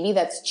maybe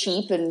that's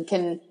cheap and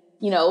can,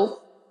 you know,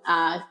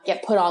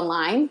 get put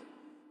online.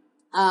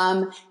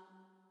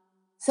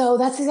 So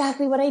that's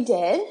exactly what I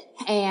did.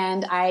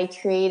 And I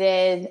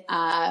created,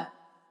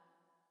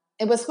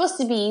 it was supposed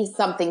to be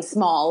something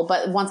small,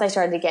 but once I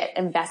started to get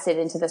invested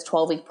into this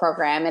 12-week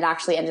program, it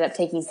actually ended up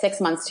taking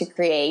 6 months to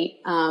create.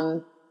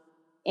 And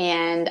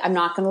I'm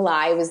not going to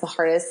lie, it was the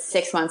hardest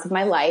 6 months of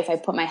my life. I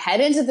put my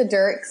head into the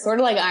dirt, sort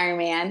of like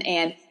Ironman,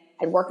 and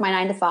I'd work my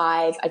 9 to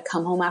 5. I'd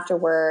come home after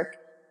work,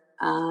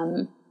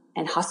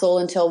 and hustle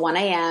until 1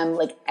 a.m.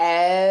 like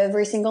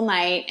every single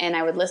night. And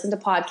I would listen to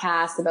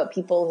podcasts about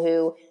people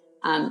who,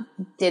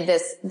 did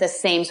the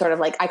same sort of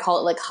like, I call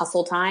it like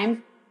hustle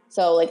time.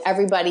 So like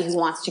everybody who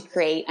wants to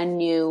create a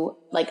new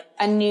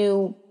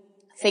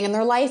thing in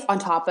their life on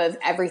top of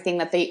everything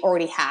that they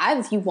already have.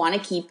 If you want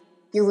to keep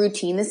your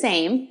routine the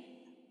same,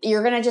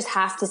 you're going to just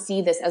have to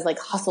see this as like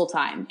hustle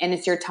time. And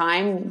it's your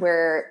time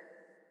where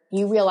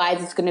you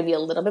realize it's going to be a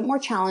little bit more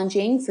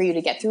challenging for you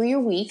to get through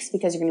your weeks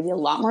because you're going to be a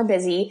lot more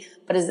busy,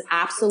 but is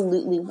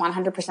absolutely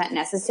 100%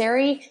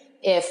 necessary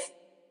if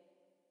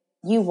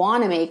you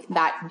want to make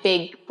that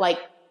big, like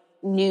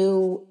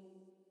new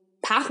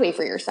pathway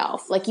for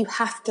yourself. Like you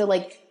have to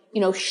like, you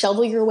know,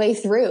 shovel your way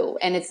through,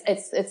 and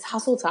it's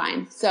hustle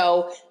time.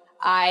 So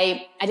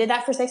I did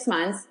that for 6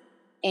 months,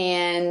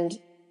 and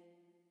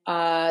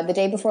the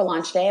day before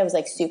launch day, I was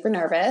like super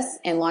nervous,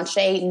 and launch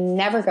day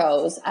never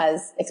goes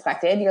as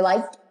expected. You're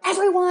like,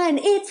 everyone,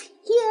 it's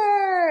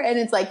here. And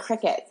it's like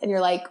crickets. And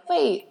you're like,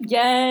 wait.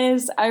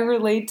 Yes, I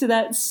relate to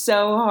that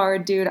so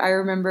hard, dude. I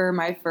remember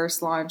my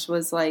first launch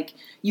was like,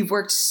 you've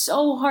worked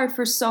so hard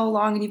for so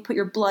long and you put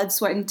your blood,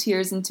 sweat, and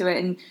tears into it.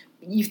 And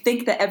you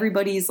think that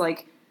everybody's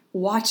like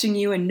watching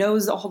you and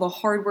knows all the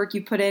hard work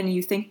you put in, and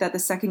you think that the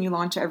second you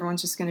launch it,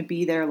 everyone's just going to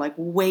be there like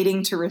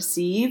waiting to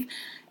receive,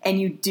 and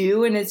you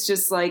do, and it's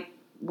just like,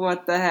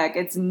 what the heck?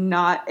 It's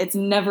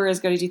never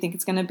as good as you think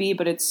it's going to be,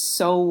 but it's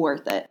so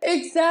worth it.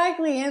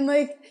 Exactly. And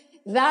like,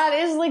 that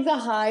is like the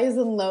highs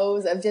and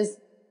lows of just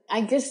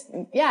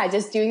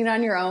doing it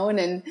on your own.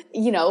 And,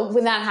 you know,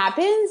 when that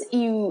happens,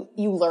 you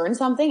learn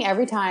something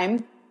every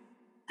time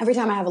I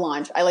have a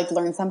launch. I like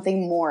learn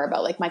something more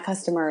about like my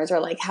customers or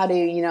like how to,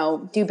 you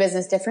know, do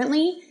business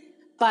differently.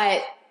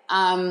 But,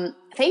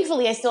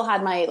 thankfully I still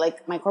had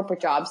my corporate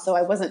job. So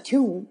I wasn't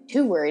too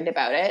worried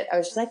about it. I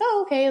was just like,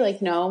 oh, okay. Like,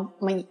 you know,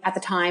 at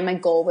the time my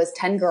goal was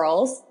 10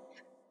 girls.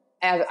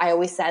 I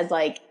always said,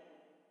 like,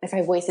 if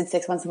I've wasted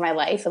 6 months of my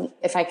life,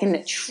 if I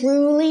can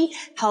truly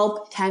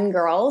help 10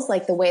 girls,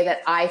 like the way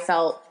that I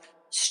felt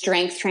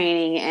strength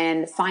training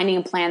and finding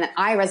a plan that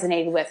I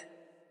resonated with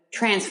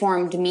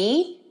transformed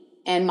me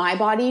and my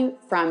body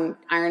from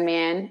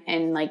Ironman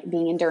and like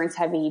being endurance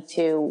heavy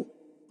to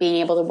being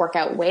able to work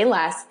out way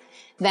less,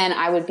 then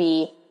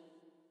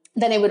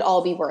it would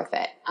all be worth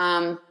it.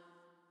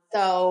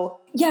 So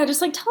yeah,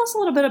 just like tell us a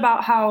little bit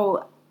about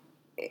how,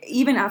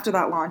 even after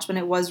that launch, when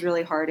it was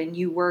really hard and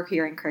you were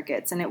hearing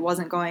crickets and it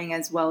wasn't going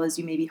as well as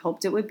you maybe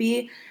hoped it would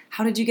be,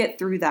 how did you get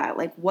through that?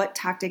 Like, what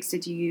tactics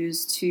did you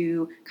use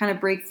to kind of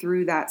break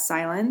through that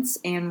silence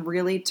and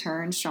really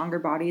turn Stronger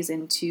Bodies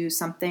into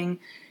something,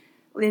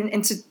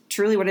 into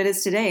truly what it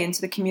is today,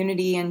 into the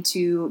community, and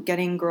to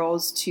getting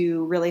girls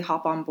to really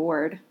hop on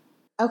board?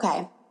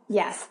 Okay.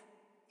 Yes.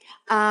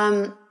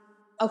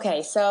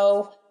 Okay.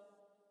 So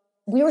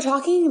we were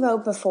talking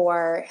about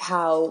before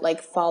how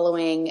like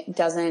following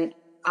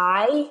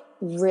I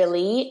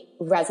really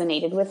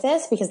resonated with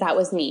this because that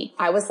was me.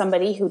 I was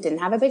somebody who didn't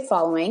have a big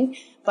following,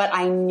 but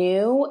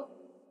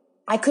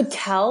I could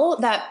tell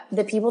that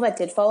the people that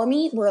did follow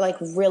me were like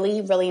really,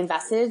 really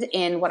invested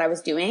in what I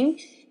was doing.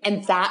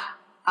 And that,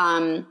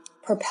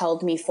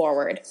 propelled me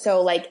forward.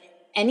 So like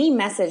any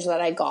message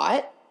that I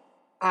got,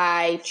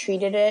 I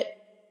treated it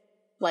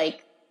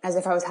like as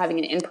if I was having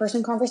an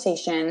in-person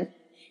conversation.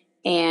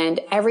 And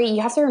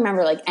you have to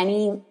remember, like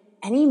any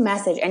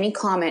message, any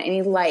comment,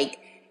 any like,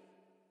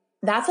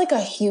 that's like a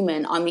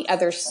human on the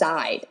other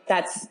side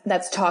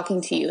that's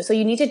talking to you. So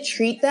you need to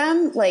treat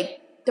them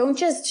like, don't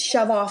just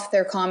shove off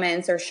their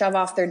comments or shove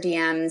off their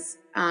DMs.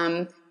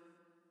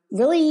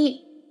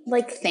 Really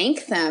like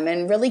thank them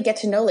and really get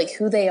to know like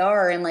who they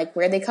are and like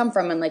where they come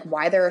from and like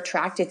why they're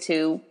attracted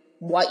to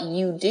what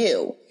you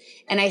do.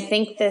 And I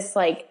think this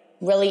like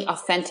really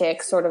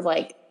authentic sort of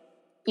like,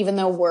 even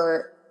though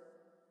we're,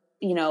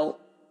 you know,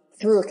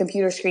 through a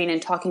computer screen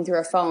and talking through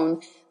a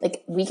phone,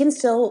 like we can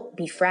still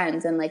be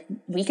friends and like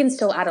we can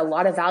still add a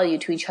lot of value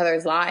to each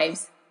other's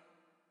lives,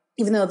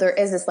 even though there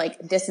is this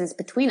like distance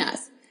between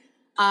us.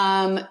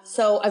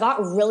 So I got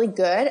really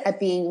good at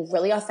being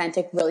really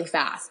authentic, really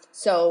fast.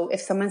 So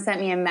if someone sent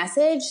me a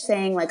message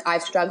saying like,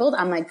 I've struggled,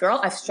 I'm like, girl,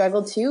 I've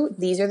struggled too.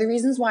 These are the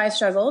reasons why I've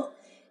struggled.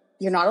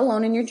 You're not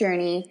alone in your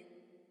journey.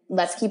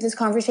 Let's keep this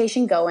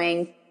conversation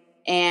going.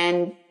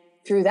 And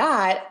through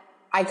that,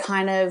 I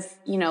kind of,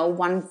 you know,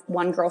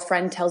 one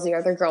girlfriend tells the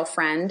other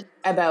girlfriend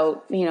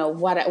about, you know,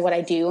 what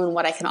I do and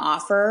what I can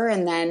offer.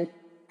 And then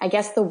I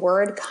guess the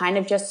word kind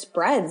of just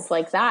spreads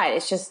like that.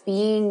 It's just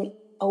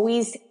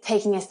always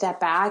taking a step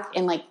back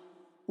and like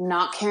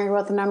not caring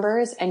about the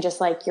numbers and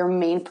just like your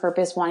main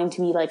purpose wanting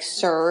to be like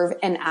serve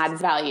and add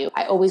value.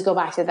 I always go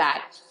back to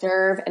that,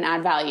 serve and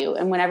add value.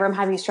 And whenever I'm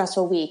having a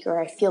stressful week or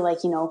I feel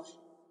like, you know,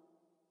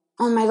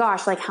 oh my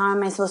gosh, like how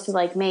am I supposed to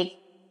like make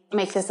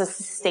this a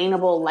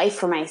sustainable life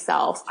for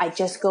myself? I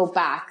just go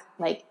back,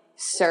 like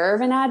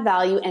serve and add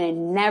value, and it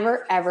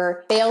never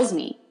ever fails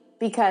me.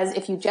 Because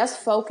if you just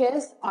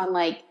focus on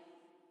like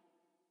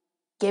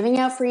giving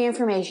out free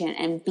information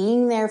and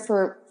being there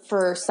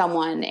for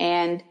someone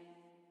and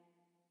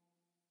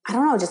I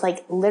don't know, just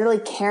like literally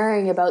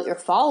caring about your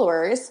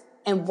followers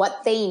and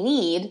what they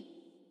need,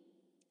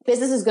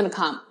 business is going to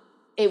come.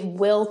 It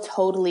will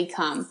totally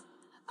come.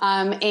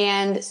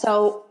 And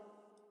so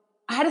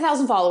I had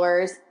 1,000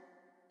 followers.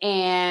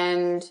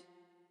 And,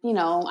 you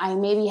know, I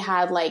maybe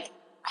had like,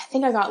 I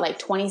think I got like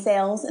 20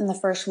 sales in the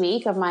first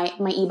week of my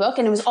ebook,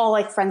 and it was all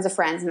like friends of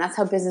friends. And that's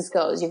how business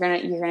goes. You're going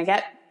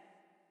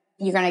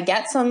to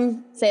get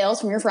some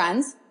sales from your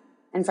friends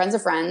and friends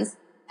of friends.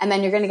 And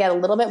then you're going to get a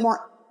little bit more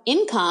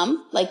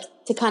income, like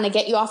to kind of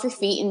get you off your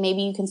feet. And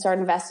maybe you can start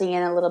investing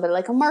in a little bit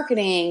like a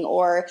marketing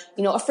or,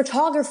 you know, a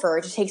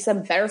photographer to take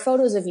some better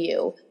photos of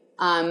you.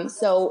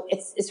 So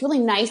it's really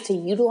nice to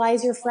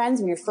utilize your friends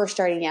when you're first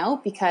starting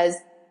out because,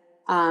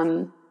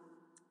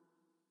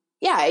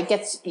 it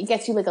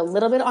gets you like a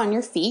little bit on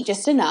your feet,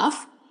 just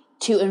enough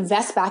to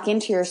invest back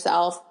into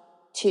yourself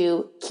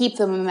to keep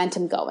the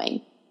momentum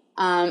going.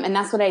 And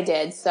that's what I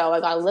did. So I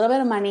got a little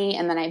bit of money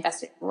and then I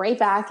invested right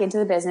back into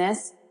the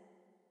business.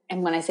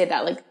 And when I say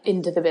that, like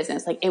into the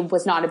business, like it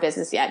was not a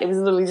business yet. It was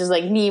literally just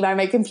like me by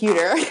my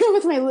computer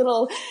with my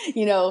little,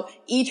 you know,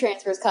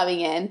 e-transfers coming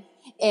in.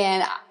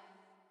 And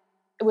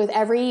with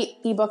every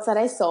ebook that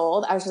I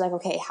sold, I was just like,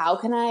 okay, how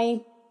can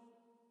I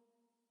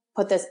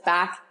put this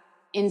back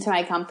into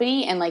my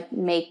company and like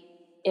make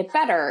it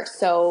better.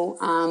 So,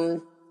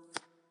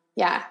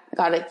 I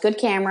got a good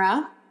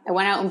camera. I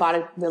went out and bought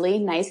a really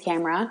nice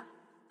camera.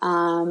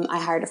 I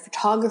hired a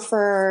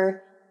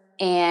photographer,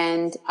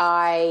 and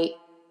I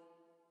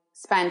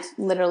spent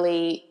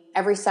literally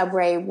every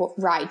subway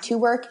ride to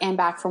work and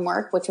back from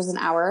work, which was an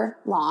hour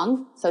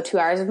long. So 2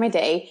 hours of my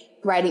day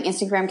writing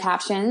Instagram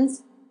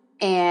captions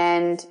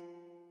and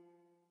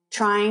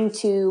trying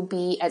to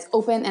be as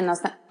open and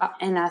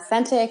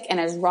authentic and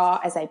as raw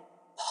as I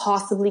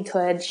possibly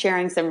could,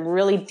 sharing some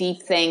really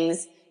deep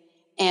things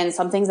and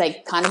some things I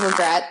kind of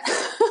regret,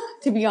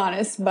 to be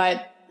honest.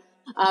 But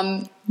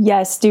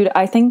yes, dude,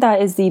 I think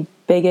that is the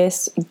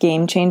biggest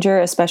game changer,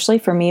 especially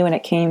for me when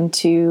it came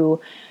to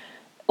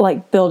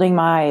like building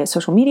my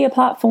social media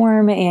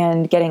platform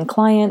and getting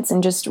clients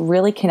and just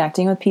really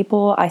connecting with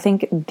people. I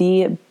think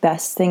the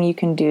best thing you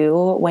can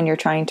do when you're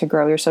trying to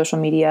grow your social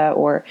media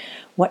or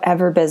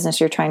whatever business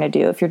you're trying to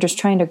do, if you're just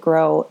trying to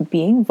grow,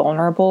 being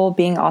vulnerable,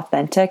 being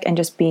authentic, and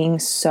just being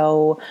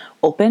so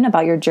open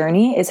about your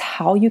journey is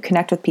how you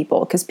connect with people,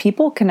 because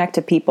people connect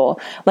to people.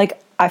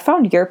 Like, I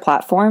found your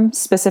platform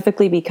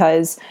specifically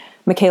because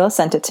Michaela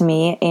sent it to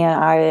me,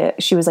 and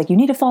she was like, you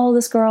need to follow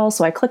this girl.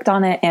 So I clicked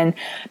on it, and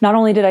not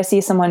only did I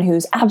see someone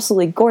who's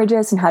absolutely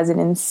gorgeous and has an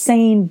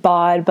insane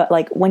bod, but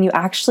like when you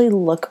actually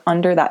look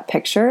under that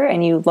picture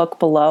and you look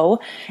below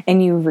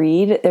and you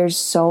read, there's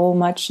so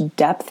much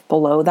depth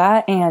below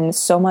that and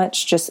so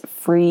much just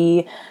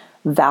free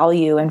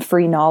value and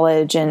free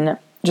knowledge and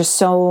just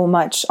so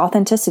much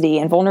authenticity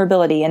and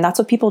vulnerability. And that's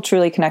what people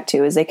truly connect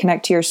to, is they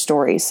connect to your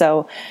story.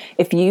 So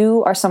if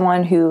you are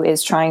someone who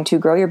is trying to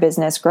grow your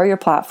business, grow your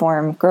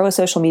platform, grow a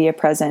social media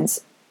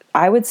presence,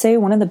 I would say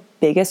one of the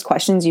biggest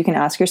questions you can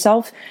ask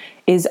yourself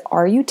is,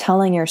 are you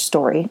telling your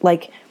story?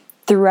 Like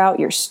throughout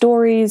your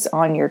stories,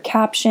 on your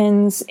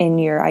captions, in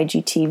your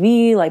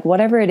IGTV, like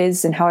whatever it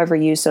is and however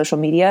you use social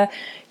media,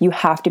 you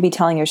have to be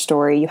telling your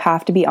story. You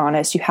have to be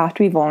honest. You have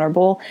to be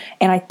vulnerable.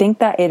 And I think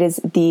that it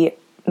is the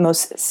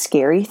most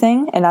scary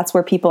thing, and that's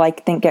where people, I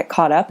think, get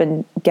caught up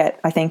and get,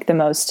 I think, the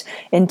most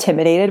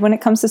intimidated when it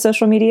comes to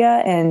social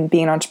media and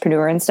being an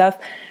entrepreneur and stuff.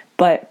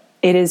 But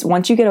it is,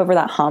 once you get over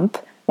that hump,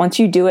 once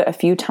you do it a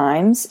few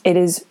times, it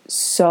is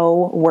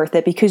so worth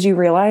it, because you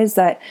realize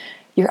that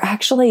you're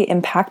actually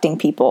impacting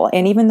people.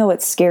 And even though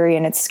it's scary,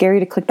 and it's scary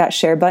to click that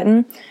share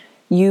button,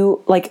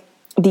 you like,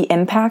 the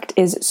impact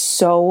is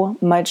so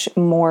much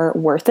more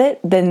worth it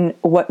than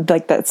what,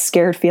 like, that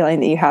scared feeling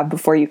that you have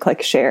before you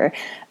click share.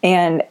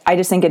 And I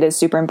just think it is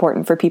super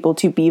important for people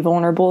to be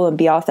vulnerable and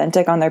be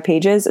authentic on their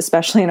pages,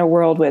 especially in a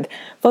world with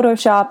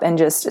Photoshop and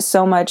just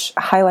so much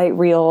highlight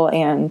reel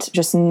and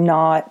just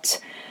not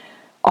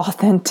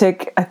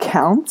authentic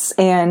accounts,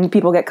 and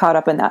people get caught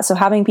up in that. So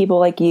having people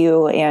like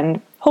you,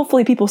 and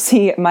hopefully people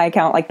see my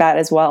account like that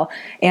as well,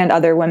 and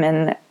other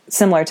women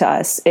similar to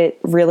us, it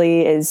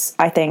really is,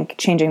 I think,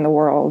 changing the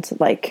world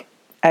like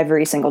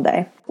every single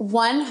day.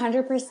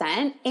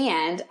 100%.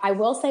 And I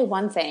will say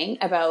one thing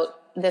about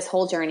this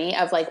whole journey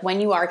of like, when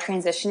you are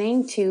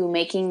transitioning to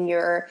making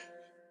your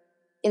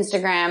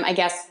Instagram, I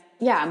guess,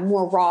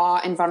 more raw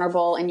and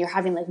vulnerable, and you're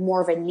having like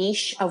more of a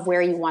niche of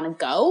where you want to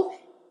go,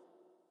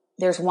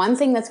 there's one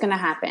thing that's going to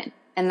happen.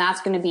 And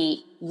that's going to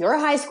be your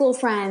high school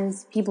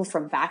friends, people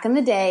from back in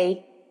the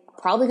day, are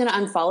probably going to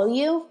unfollow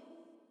you,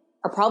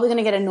 are probably going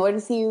to get annoyed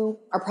with you,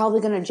 are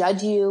probably going to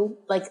judge you.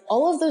 Like,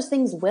 all of those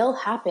things will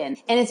happen.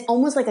 And it's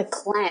almost like a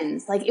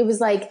cleanse. Like, it was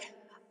like,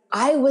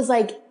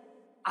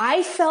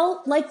 I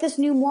felt like this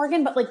new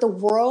Morgan, but like the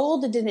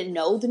world didn't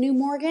know the new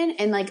Morgan.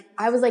 And like,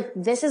 I was like,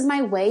 this is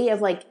my way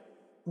of like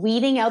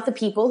weeding out the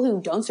people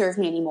who don't serve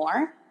me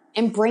anymore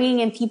and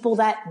bringing in people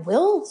that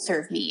will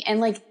serve me, and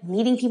like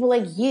meeting people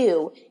like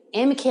you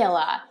and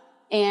Michaela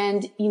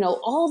and, you know,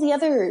 all the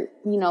other,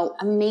 you know,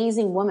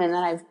 amazing women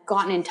that I've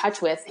gotten in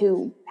touch with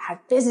who have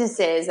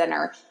businesses and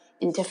are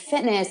into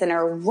fitness and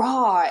are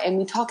raw. And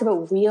we talk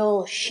about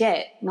real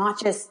shit, not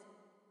just,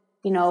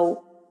 you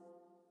know,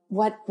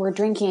 what we're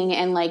drinking.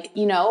 And like,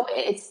 you know,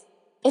 it's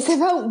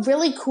about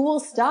really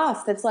cool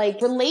stuff that's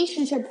like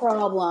relationship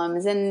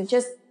problems and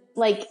just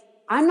like,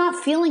 I'm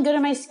not feeling good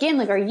in my skin.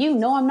 Like, are you?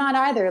 No, I'm not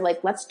either.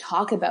 Like, let's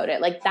talk about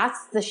it. Like,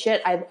 that's the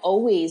shit I've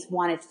always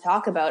wanted to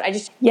talk about.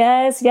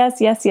 Yes.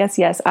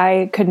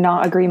 I could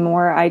not agree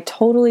more. I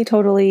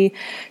totally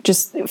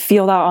just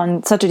feel that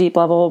on such a deep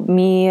level.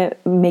 Me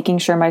making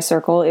sure my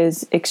circle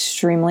is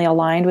extremely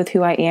aligned with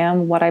who I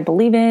am, what I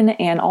believe in,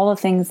 and all the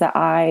things that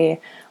I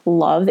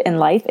love in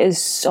life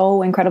is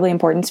so incredibly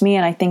important to me.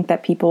 And I think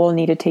that people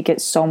need to take it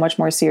so much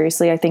more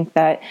seriously. I think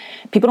that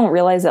people don't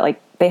realize that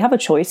like they have a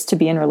choice to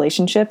be in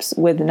relationships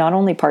with not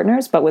only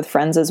partners, but with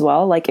friends as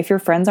well. Like, if your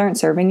friends aren't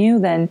serving you,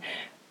 then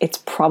it's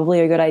probably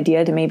a good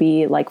idea to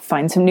maybe like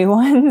find some new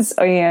ones,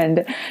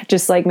 and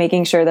just like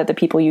making sure that the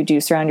people you do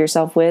surround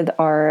yourself with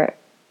are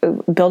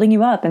building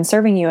you up and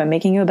serving you and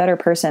making you a better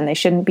person. They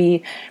shouldn't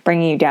be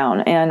bringing you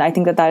down. And I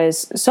think that that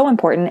is so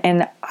important.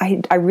 And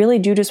I really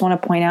do just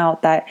want to point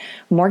out that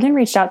Morgan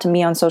reached out to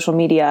me on social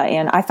media,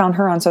 and I found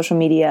her on social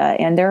media.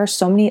 And there are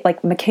so many,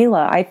 like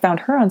Michaela, I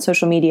found her on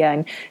social media,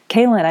 and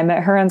Kaylin, I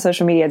met her on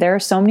social media. There are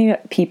so many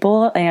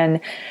people, and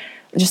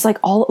just like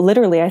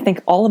literally, I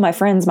think all of my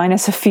friends,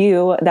 minus a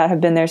few that have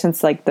been there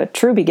since like the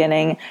true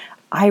beginning,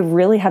 I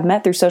really have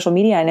met through social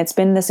media. And it's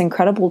been this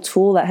incredible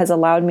tool that has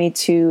allowed me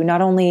to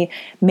not only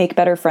make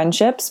better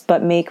friendships,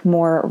 but make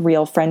more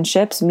real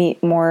friendships,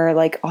 meet more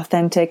like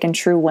authentic and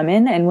true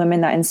women, and women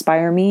that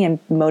inspire me and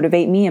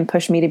motivate me and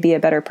push me to be a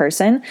better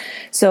person.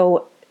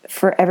 So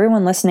for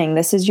everyone listening,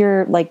 this is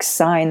your like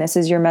sign. This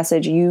is your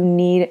message. You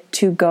need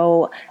to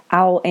go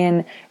out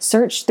and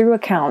search through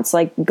accounts.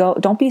 Like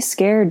don't be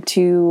scared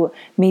to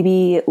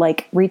maybe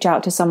like reach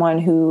out to someone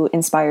who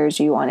inspires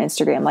you on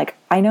Instagram. Like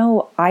I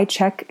know I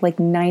check like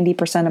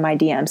 90% of my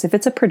DMs. If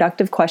it's a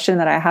productive question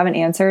that I haven't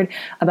answered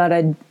about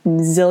a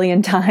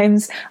zillion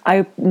times,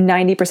 I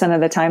 90%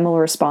 of the time will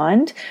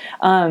respond.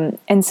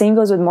 And same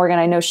goes with Morgan.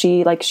 I know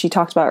she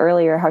talked about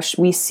earlier how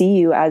we see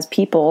you as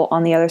people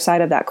on the other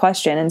side of that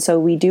question. And so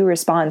we do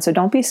respond. So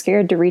don't be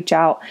scared to reach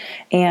out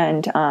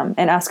and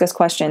ask us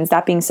questions.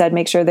 That being said,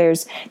 make sure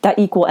there's that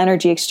equal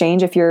energy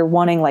exchange. If you're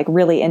wanting like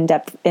really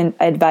in-depth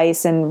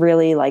advice and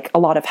really like a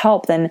lot of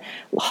help, then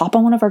hop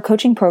on one of our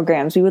coaching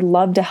programs. We would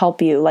love to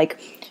help you. Like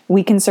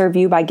we can serve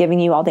you by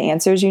giving you all the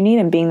answers you need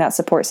and being that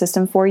support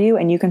system for you.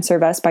 And you can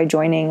serve us by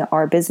joining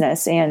our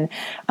business and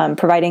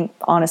providing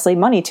honestly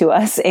money to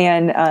us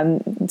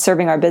and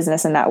serving our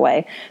business in that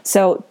way.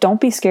 So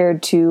don't be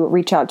scared to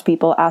reach out to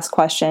people, ask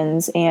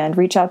questions, and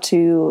reach out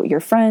to your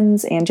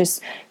friends and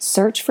just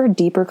search for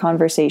deeper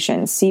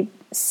conversations.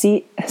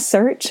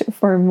 Search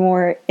for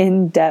more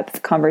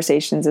in-depth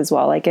conversations as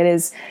well. Like it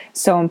is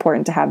so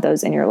important to have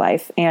those in your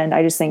life. And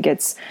I just think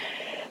it's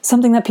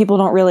something that people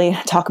don't really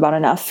talk about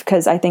enough,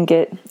 because I think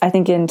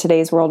in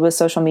today's world with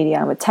social media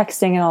and with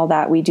texting and all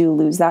that, we do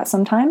lose that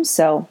sometimes.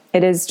 So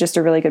it is just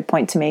a really good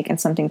point to make and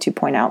something to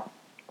point out.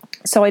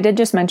 So I did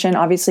just mention,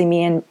 obviously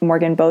me and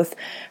Morgan both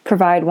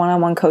provide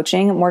one-on-one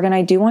coaching. Morgan,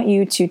 I do want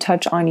you to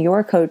touch on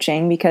your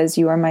coaching because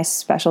you are my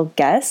special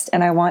guest,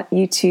 and I want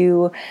you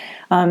to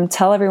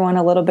tell everyone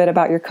a little bit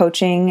about your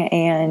coaching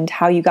and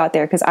how you got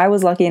there, because I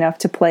was lucky enough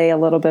to play a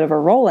little bit of a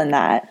role in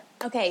that.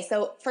 Okay,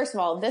 so first of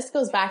all, this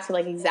goes back to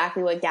like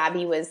exactly what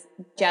Gabby was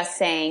just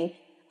saying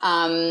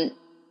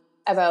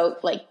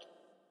about like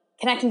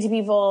connecting to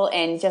people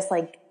and just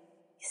like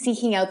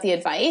seeking out the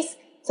advice.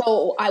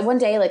 So one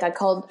day, like I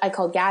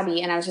called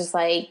Gabby and I was just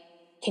like,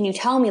 can you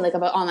tell me like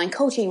about online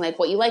coaching, like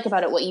what you like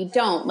about it, what you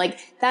don't? Like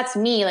that's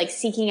me like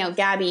seeking out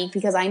Gabby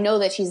because I know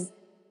that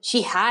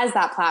she has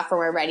that platform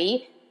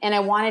already. And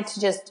I wanted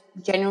to just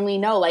genuinely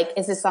know, like,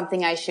 is this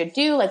something I should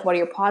do? Like, what are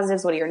your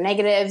positives? What are your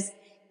negatives?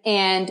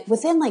 And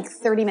within like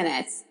 30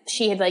 minutes,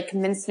 she had like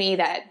convinced me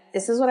that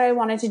this is what I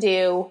wanted to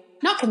do.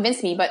 Not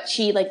convinced me, but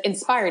she like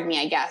inspired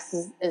me, I guess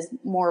is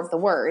more of the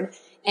word,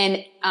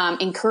 and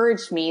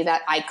encouraged me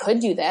that I could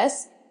do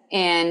this.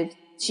 And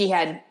she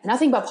had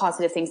nothing but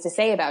positive things to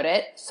say about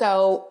it.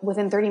 So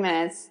within 30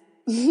 minutes,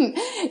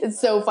 it's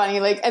so funny.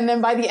 Like, and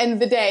then by the end of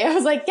the day, I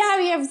was like,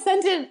 Gabby, I've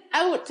sent it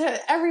out to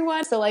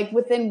everyone. So like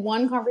within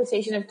one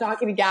conversation of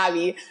talking to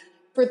Gabby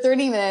for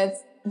 30 minutes,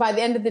 by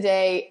the end of the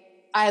day,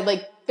 I had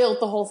like built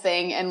the whole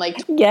thing and like,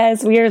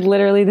 yes, we are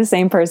literally the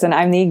same person.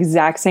 I'm the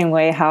exact same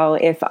way. How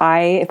if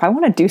I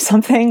want to do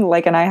something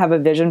like, and I have a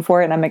vision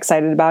for it and I'm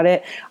excited about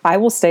it, I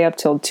will stay up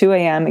till 2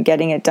 a.m.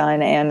 getting it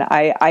done. And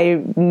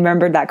I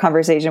remembered that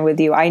conversation with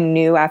you. I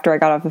knew after I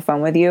got off the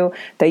phone with you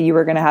that you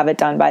were going to have it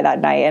done by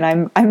that night.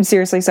 And I'm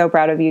seriously so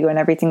proud of you and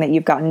everything that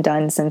you've gotten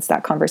done since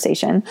that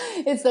conversation.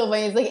 It's so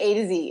funny. It's like A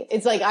to Z.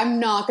 It's like, I'm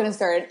not going to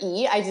start at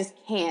E. I just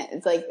can't.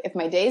 It's like, if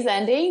my day's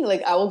ending,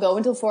 like I will go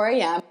until 4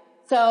 a.m.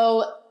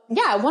 So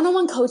yeah,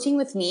 one-on-one coaching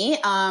with me,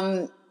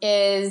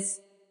 is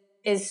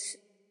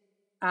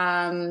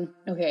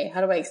okay, how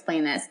do I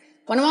explain this?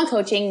 One-on-one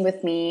coaching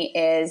with me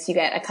is you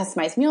get a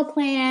customized meal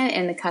plan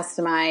and a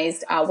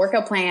customized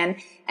workout plan.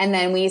 And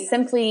then we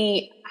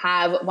simply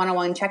have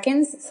one-on-one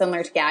check-ins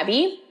similar to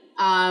Gabby.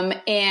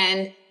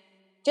 And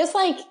just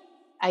like,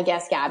 I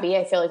guess, Gabby,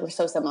 I feel like we're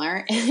so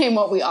similar in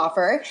what we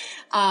offer.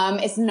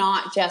 It's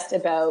not just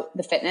about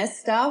the fitness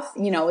stuff.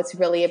 You know, it's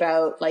really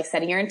about like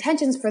setting your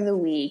intentions for the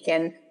week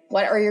and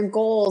what are your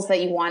goals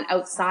that you want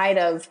outside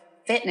of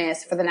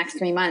fitness for the next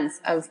 3 months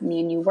of me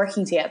and you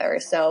working together.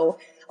 So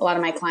a lot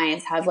of my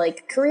clients have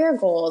like career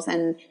goals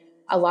and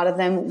a lot of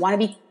them want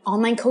to be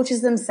online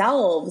coaches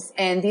themselves.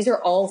 And these are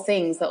all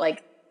things that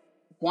like,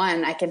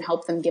 one, I can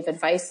help them give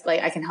advice. Like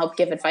I can help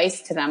give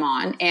advice to them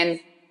on, and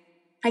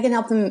I can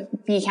help them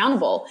be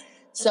accountable.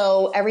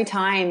 So every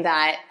time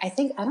that I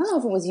don't know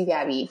if it was you,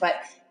 Gabby, but,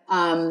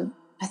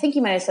 I think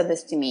you might have said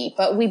this to me,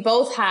 but we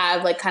both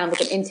have like kind of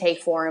like an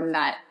intake form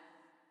that,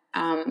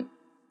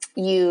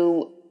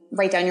 you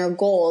write down your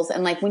goals.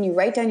 And like when you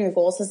write down your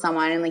goals to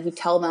someone and like you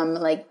tell them,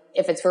 like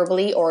if it's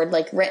verbally or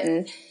like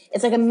written,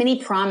 it's like a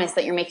mini promise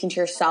that you're making to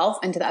yourself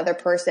and to the other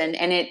person.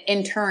 And it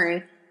in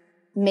turn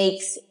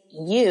makes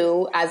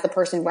you as the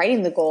person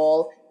writing the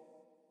goal,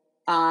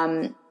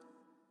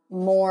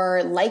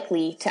 more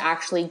likely to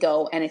actually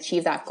go and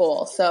achieve that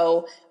goal.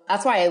 So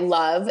that's why I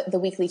love the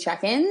weekly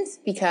check-ins,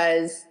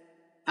 because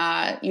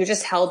you're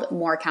just held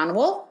more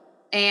accountable.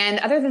 And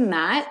other than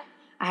that,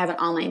 I have an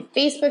online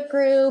Facebook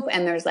group,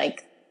 and there's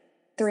like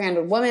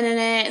 300 women in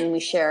it, and we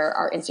share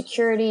our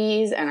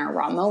insecurities and our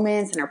raw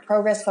moments and our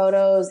progress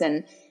photos.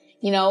 And,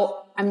 you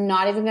know, I'm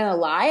not even going to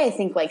lie. I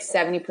think like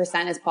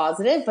 70% is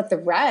positive, but the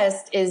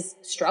rest is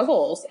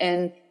struggles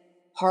and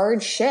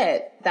hard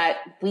shit that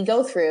we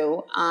go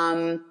through.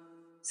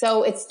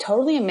 So it's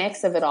totally a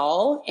mix of it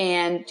all.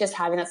 And just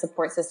having that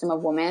support system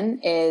of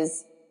women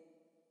is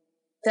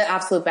the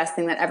absolute best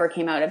thing that ever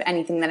came out of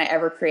anything that I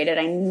ever created.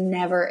 I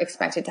never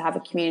expected to have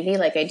a community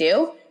like I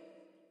do.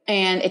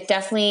 And it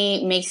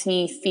definitely makes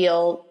me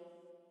feel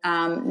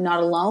not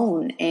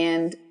alone.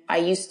 And I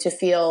used to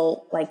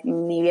feel like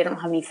maybe I don't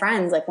have any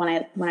friends. Like when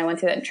I went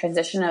through that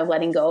transition of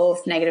letting go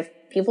of negative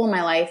people in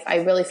my life, I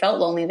really felt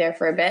lonely there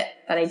for a bit,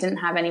 that I didn't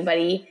have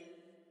anybody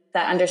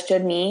that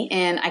understood me.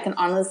 And I can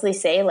honestly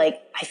say, like,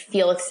 I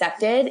feel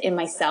accepted in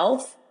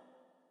myself,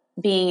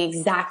 being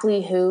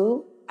exactly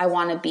who I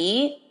want to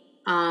be.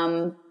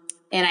 And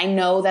I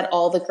know that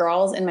all the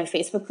girls in my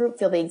Facebook group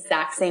feel the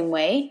exact same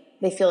way.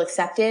 They feel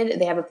accepted.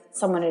 They have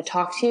someone to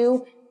talk to.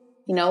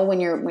 You know,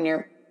 when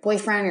your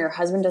boyfriend or your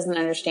husband doesn't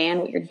understand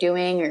what you're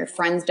doing, or your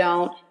friends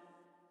don't,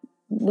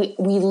 we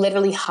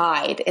literally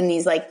hide in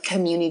these like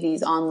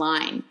communities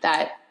online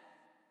that,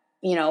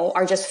 you know,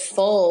 are just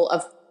full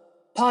of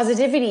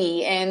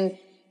positivity and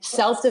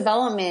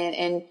self-development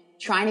and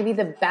trying to be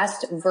the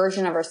best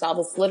version of ourselves.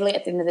 It's literally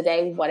at the end of the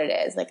day what it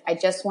is. Like, I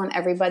just want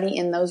everybody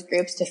in those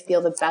groups to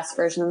feel the best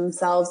version of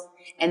themselves,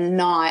 and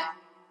not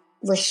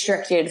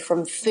restricted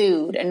from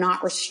food, and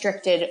not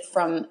restricted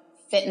from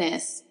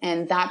fitness,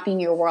 and that being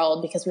your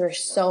world, because we are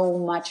so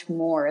much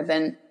more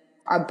than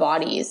our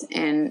bodies.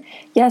 And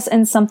yes,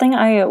 and something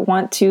I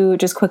want to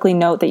just quickly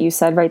note that you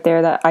said right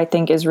there that I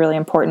think is really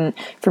important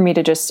for me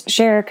to just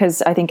share,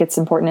 because I think it's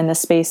important in this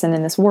space and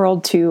in this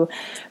world to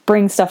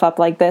bring stuff up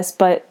like this.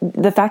 But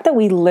the fact that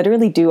we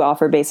literally do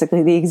offer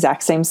basically the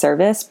exact same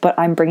service, but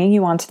I'm bringing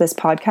you onto this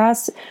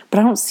podcast, but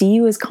I don't see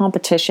you as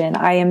competition.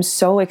 I am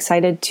so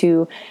excited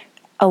to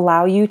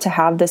allow you to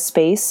have the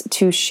space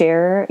to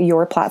share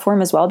your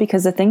platform as well.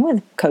 Because the thing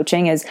with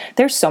coaching is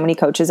there's so many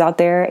coaches out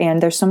there,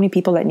 and there's so many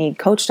people that need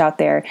coached out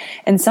there.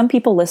 And some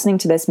people listening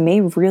to this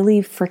may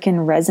really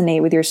freaking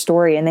resonate with your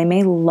story, and they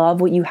may love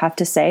what you have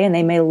to say, and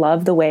they may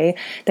love the way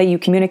that you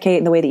communicate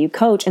and the way that you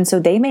coach. And so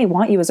they may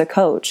want you as a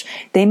coach.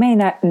 They may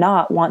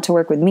not want to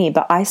work with me,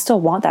 but I still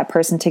want that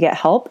person to get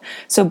help.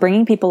 So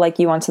bringing people like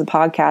you onto the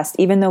podcast,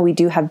 even though we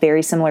do have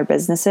very similar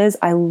businesses,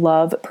 I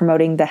love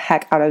promoting the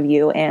heck out of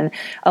you and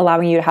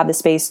allowing you to have the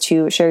space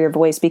to share your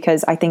voice,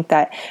 because I think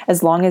that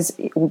as long as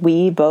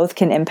we both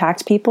can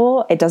impact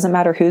people, it doesn't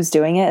matter who's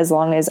doing it, as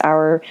long as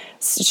our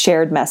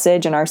shared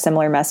message and our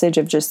similar message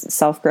of just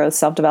self-growth,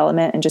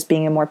 self-development, and just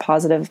being a more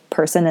positive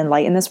person and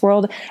light in this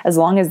world, as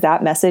long as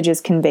that message is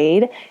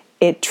conveyed,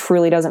 it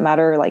truly doesn't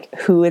matter like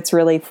who it's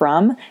really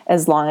from,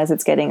 as long as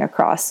it's getting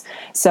across.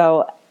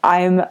 So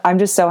I'm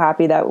just so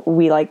happy that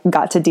we like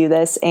got to do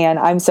this, and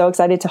I'm so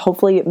excited to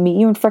hopefully meet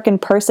you in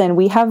frickin' person.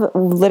 We have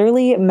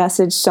literally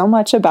messaged so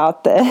much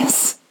about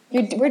this.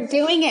 We're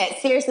doing it.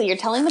 Seriously, you're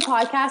telling the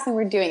podcast and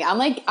we're doing it. I'm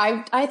like,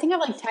 I think I've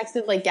like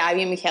texted like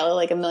Gabby and Michaela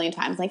like a million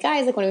times. Like,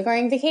 guys, like when are we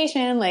going on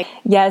vacation? Like,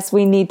 yes,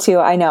 we need to.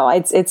 I know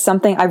it's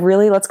something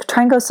let's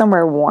try and go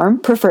somewhere warm,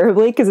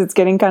 preferably, because it's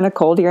getting kind of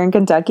cold here in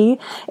Kentucky,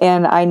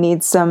 and I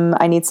need some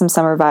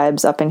summer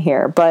vibes up in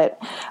here.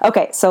 But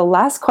okay, so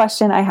last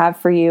question I have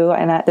for you,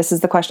 and this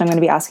is the question I'm going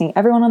to be asking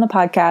everyone on the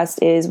podcast,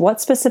 is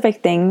what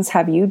specific things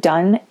have you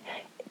done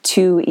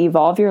to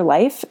evolve your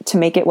life to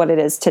make it what it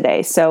is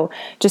today? So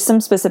just some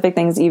specific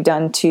things that you've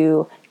done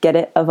to get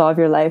it, evolve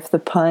your life, the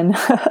pun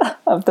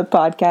of the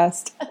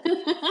podcast.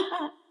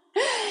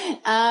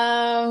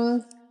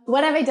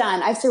 What have I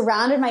done? I've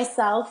surrounded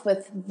myself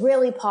with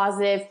really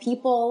positive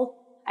people.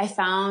 I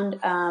found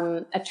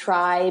a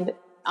tribe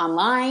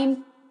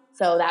online.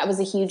 So that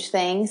was a huge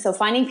thing. So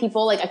finding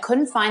people, like I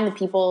couldn't find the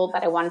people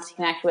that I wanted to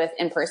connect with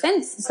in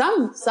person.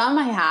 Some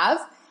I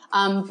have,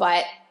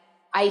 but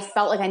I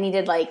felt like I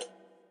needed like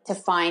to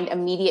find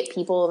immediate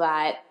people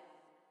that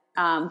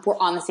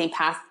were on the same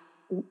path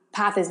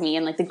as me.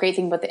 And like the great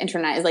thing about the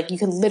internet is like you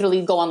can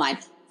literally go online.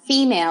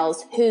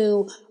 Females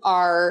who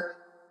are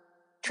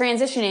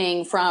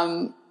transitioning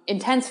from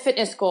intense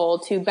fitness goal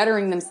to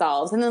bettering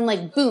themselves. And then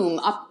like, boom,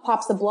 up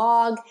pops the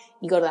blog.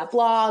 You go to that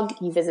blog,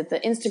 you visit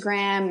the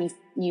Instagram,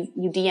 you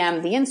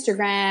DM the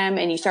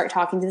Instagram, and you start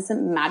talking to this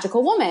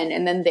magical woman.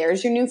 And then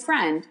there's your new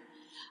friend.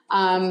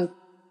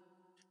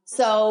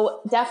 So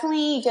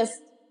definitely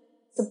just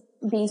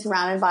being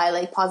surrounded by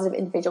like positive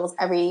individuals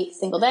every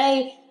single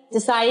day,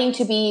 deciding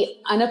to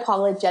be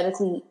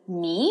unapologetically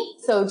me.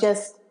 So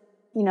just,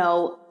 you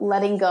know,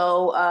 letting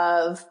go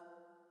of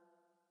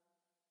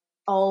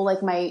all like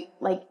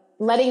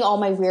letting all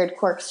my weird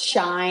quirks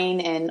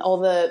shine, and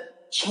all the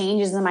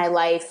changes in my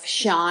life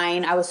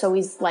shine, I was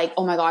always like,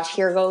 oh my gosh,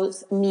 here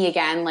goes me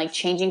again, like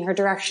changing her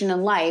direction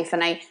in life.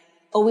 And I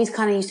always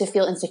kind of used to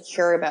feel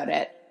insecure about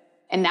it.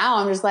 And now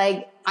I'm just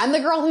like, I'm the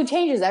girl who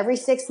changes every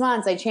 6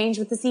 months. I change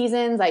with the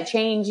seasons. I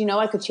change,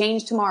 I could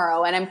change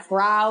tomorrow, and I'm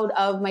proud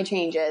of my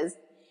changes.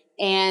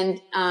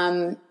 And,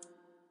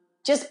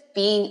 just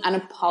being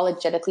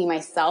unapologetically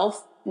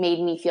myself made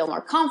me feel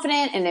more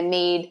confident, and it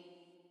made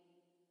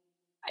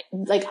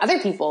like other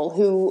people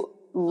who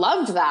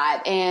loved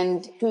that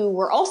and who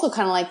were also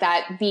kind of like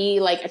that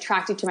be like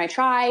attracted to my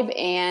tribe.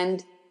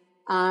 And,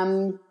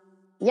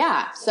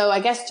 so I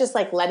guess just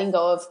like letting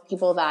go of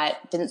people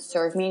that didn't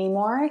serve me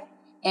anymore,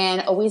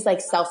 and always like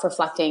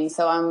self-reflecting.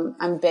 So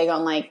I'm big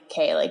on like,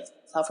 okay, like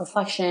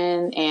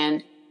self-reflection,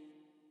 and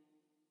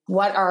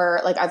what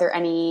are there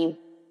any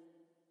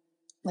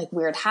like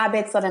weird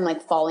habits that I'm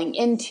like falling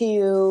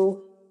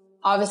into.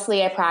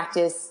 Obviously I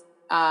practice,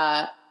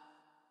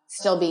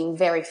 still being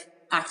very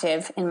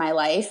active in my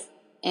life,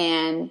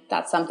 and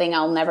that's something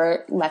I'll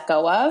never let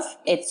go of.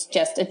 It's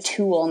just a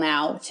tool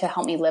now to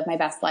help me live my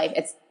best life.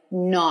 It's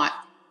not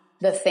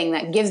the thing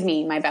that gives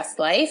me my best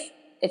life.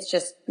 It's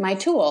just my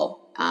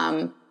tool,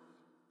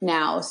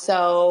 now.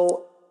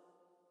 So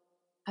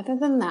other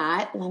than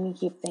that, let me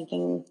keep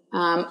thinking.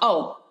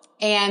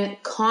 And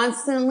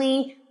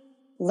constantly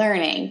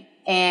learning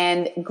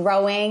and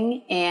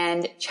growing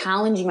and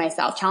challenging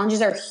myself.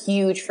 Challenges are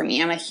huge for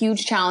me. I'm a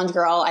huge challenge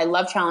girl. I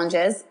love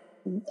challenges,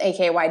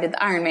 aka why I did the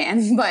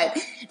Ironman, but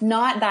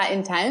not that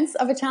intense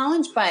of a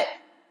challenge, but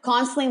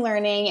constantly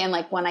learning. And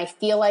like when I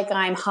feel like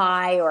I'm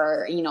high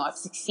or, I've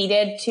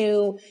succeeded,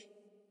 to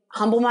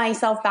humble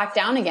myself back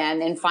down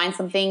again and find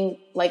something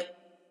like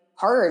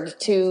hard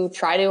to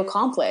try to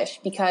accomplish,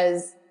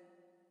 because,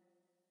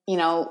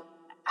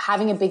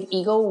 having a big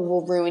ego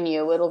will ruin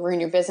you. It'll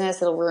ruin your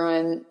business. It'll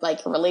ruin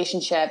like your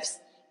relationships.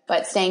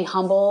 But staying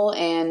humble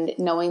and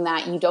knowing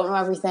that you don't know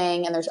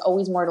everything and there's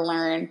always more to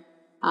learn,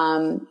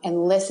 and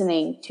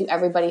listening to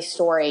everybody's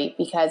story,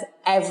 because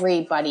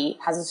everybody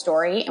has a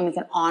story and we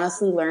can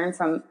honestly learn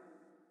from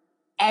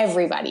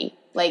everybody.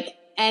 Like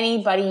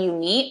anybody you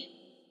meet,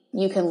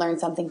 you can learn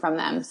something from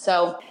them.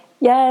 So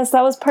yes,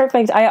 that was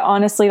perfect. I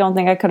honestly don't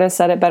think I could have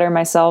said it better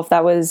myself.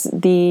 That was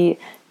the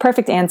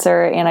perfect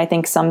answer, and I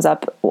think sums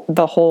up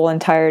the whole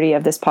entirety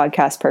of this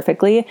podcast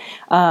perfectly.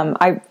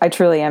 I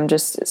truly am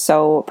just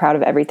so proud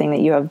of everything that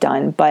you have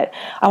done, but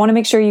I want to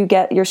make sure you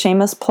get your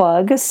shameless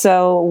plug.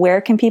 So where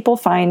can people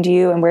find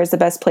you, and where's the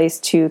best place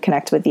to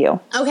connect with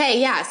you?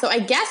 Okay, yeah. So I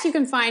guess you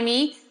can find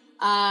me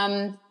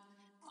on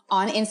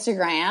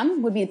Instagram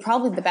would be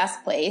probably the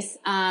best place.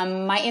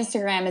 My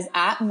Instagram is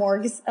at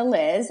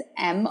morgseliz,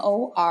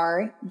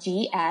 MORGSELIZ.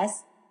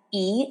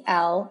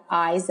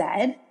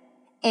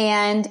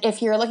 And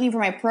if you're looking for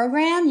my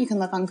program, you can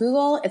look on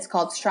Google. It's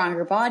called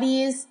Stronger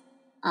Bodies.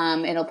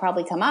 It'll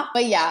probably come up.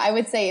 But yeah, I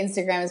would say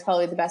Instagram is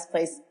probably the best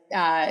place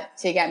to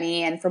get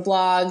me. And for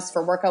blogs,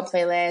 for workout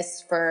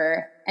playlists,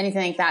 for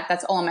anything like that,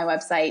 that's all on my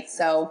website.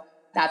 So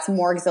that's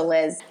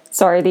morgseliz.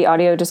 Sorry, the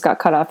audio just got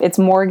cut off. It's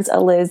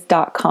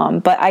morgseliz.com.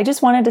 But I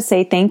just wanted to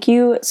say thank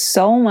you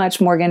so much,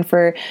 Morgan,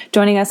 for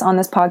joining us on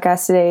this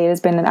podcast today. It has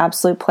been an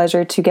absolute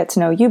pleasure to get to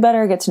know you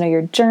better, get to know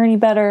your journey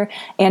better,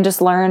 and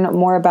just learn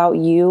more about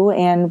you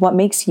and what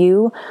makes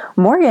you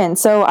Morgan.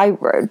 So I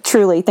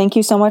truly thank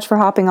you so much for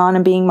hopping on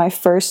and being my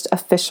first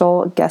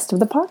official guest of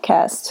the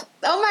podcast.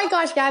 Oh my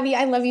gosh, Gabby,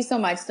 I love you so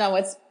much. No,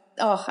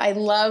 I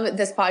love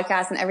this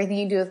podcast and everything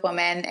you do with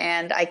women,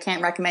 and I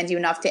can't recommend you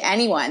enough to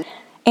anyone.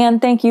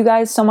 And thank you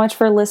guys so much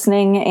for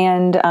listening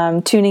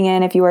and tuning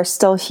in. If you are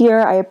still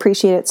here, I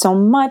appreciate it so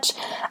much.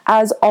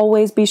 As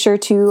always, be sure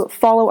to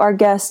follow our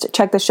guest,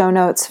 check the show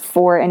notes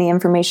for any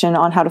information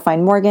on how to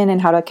find Morgan and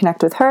how to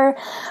connect with her.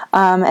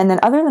 And then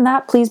other than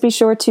that, please be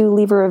sure to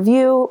leave a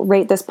review,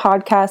 rate this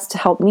podcast to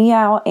help me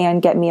out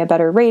and get me a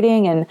better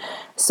rating, and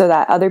so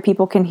that other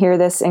people can hear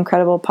this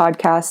incredible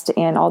podcast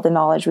and all the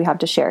knowledge we have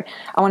to share.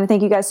 I want to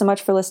thank you guys so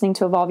much for listening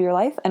to Evolve Your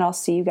Life, and I'll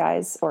see you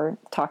guys or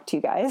talk to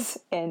you guys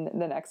in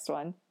the next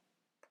one.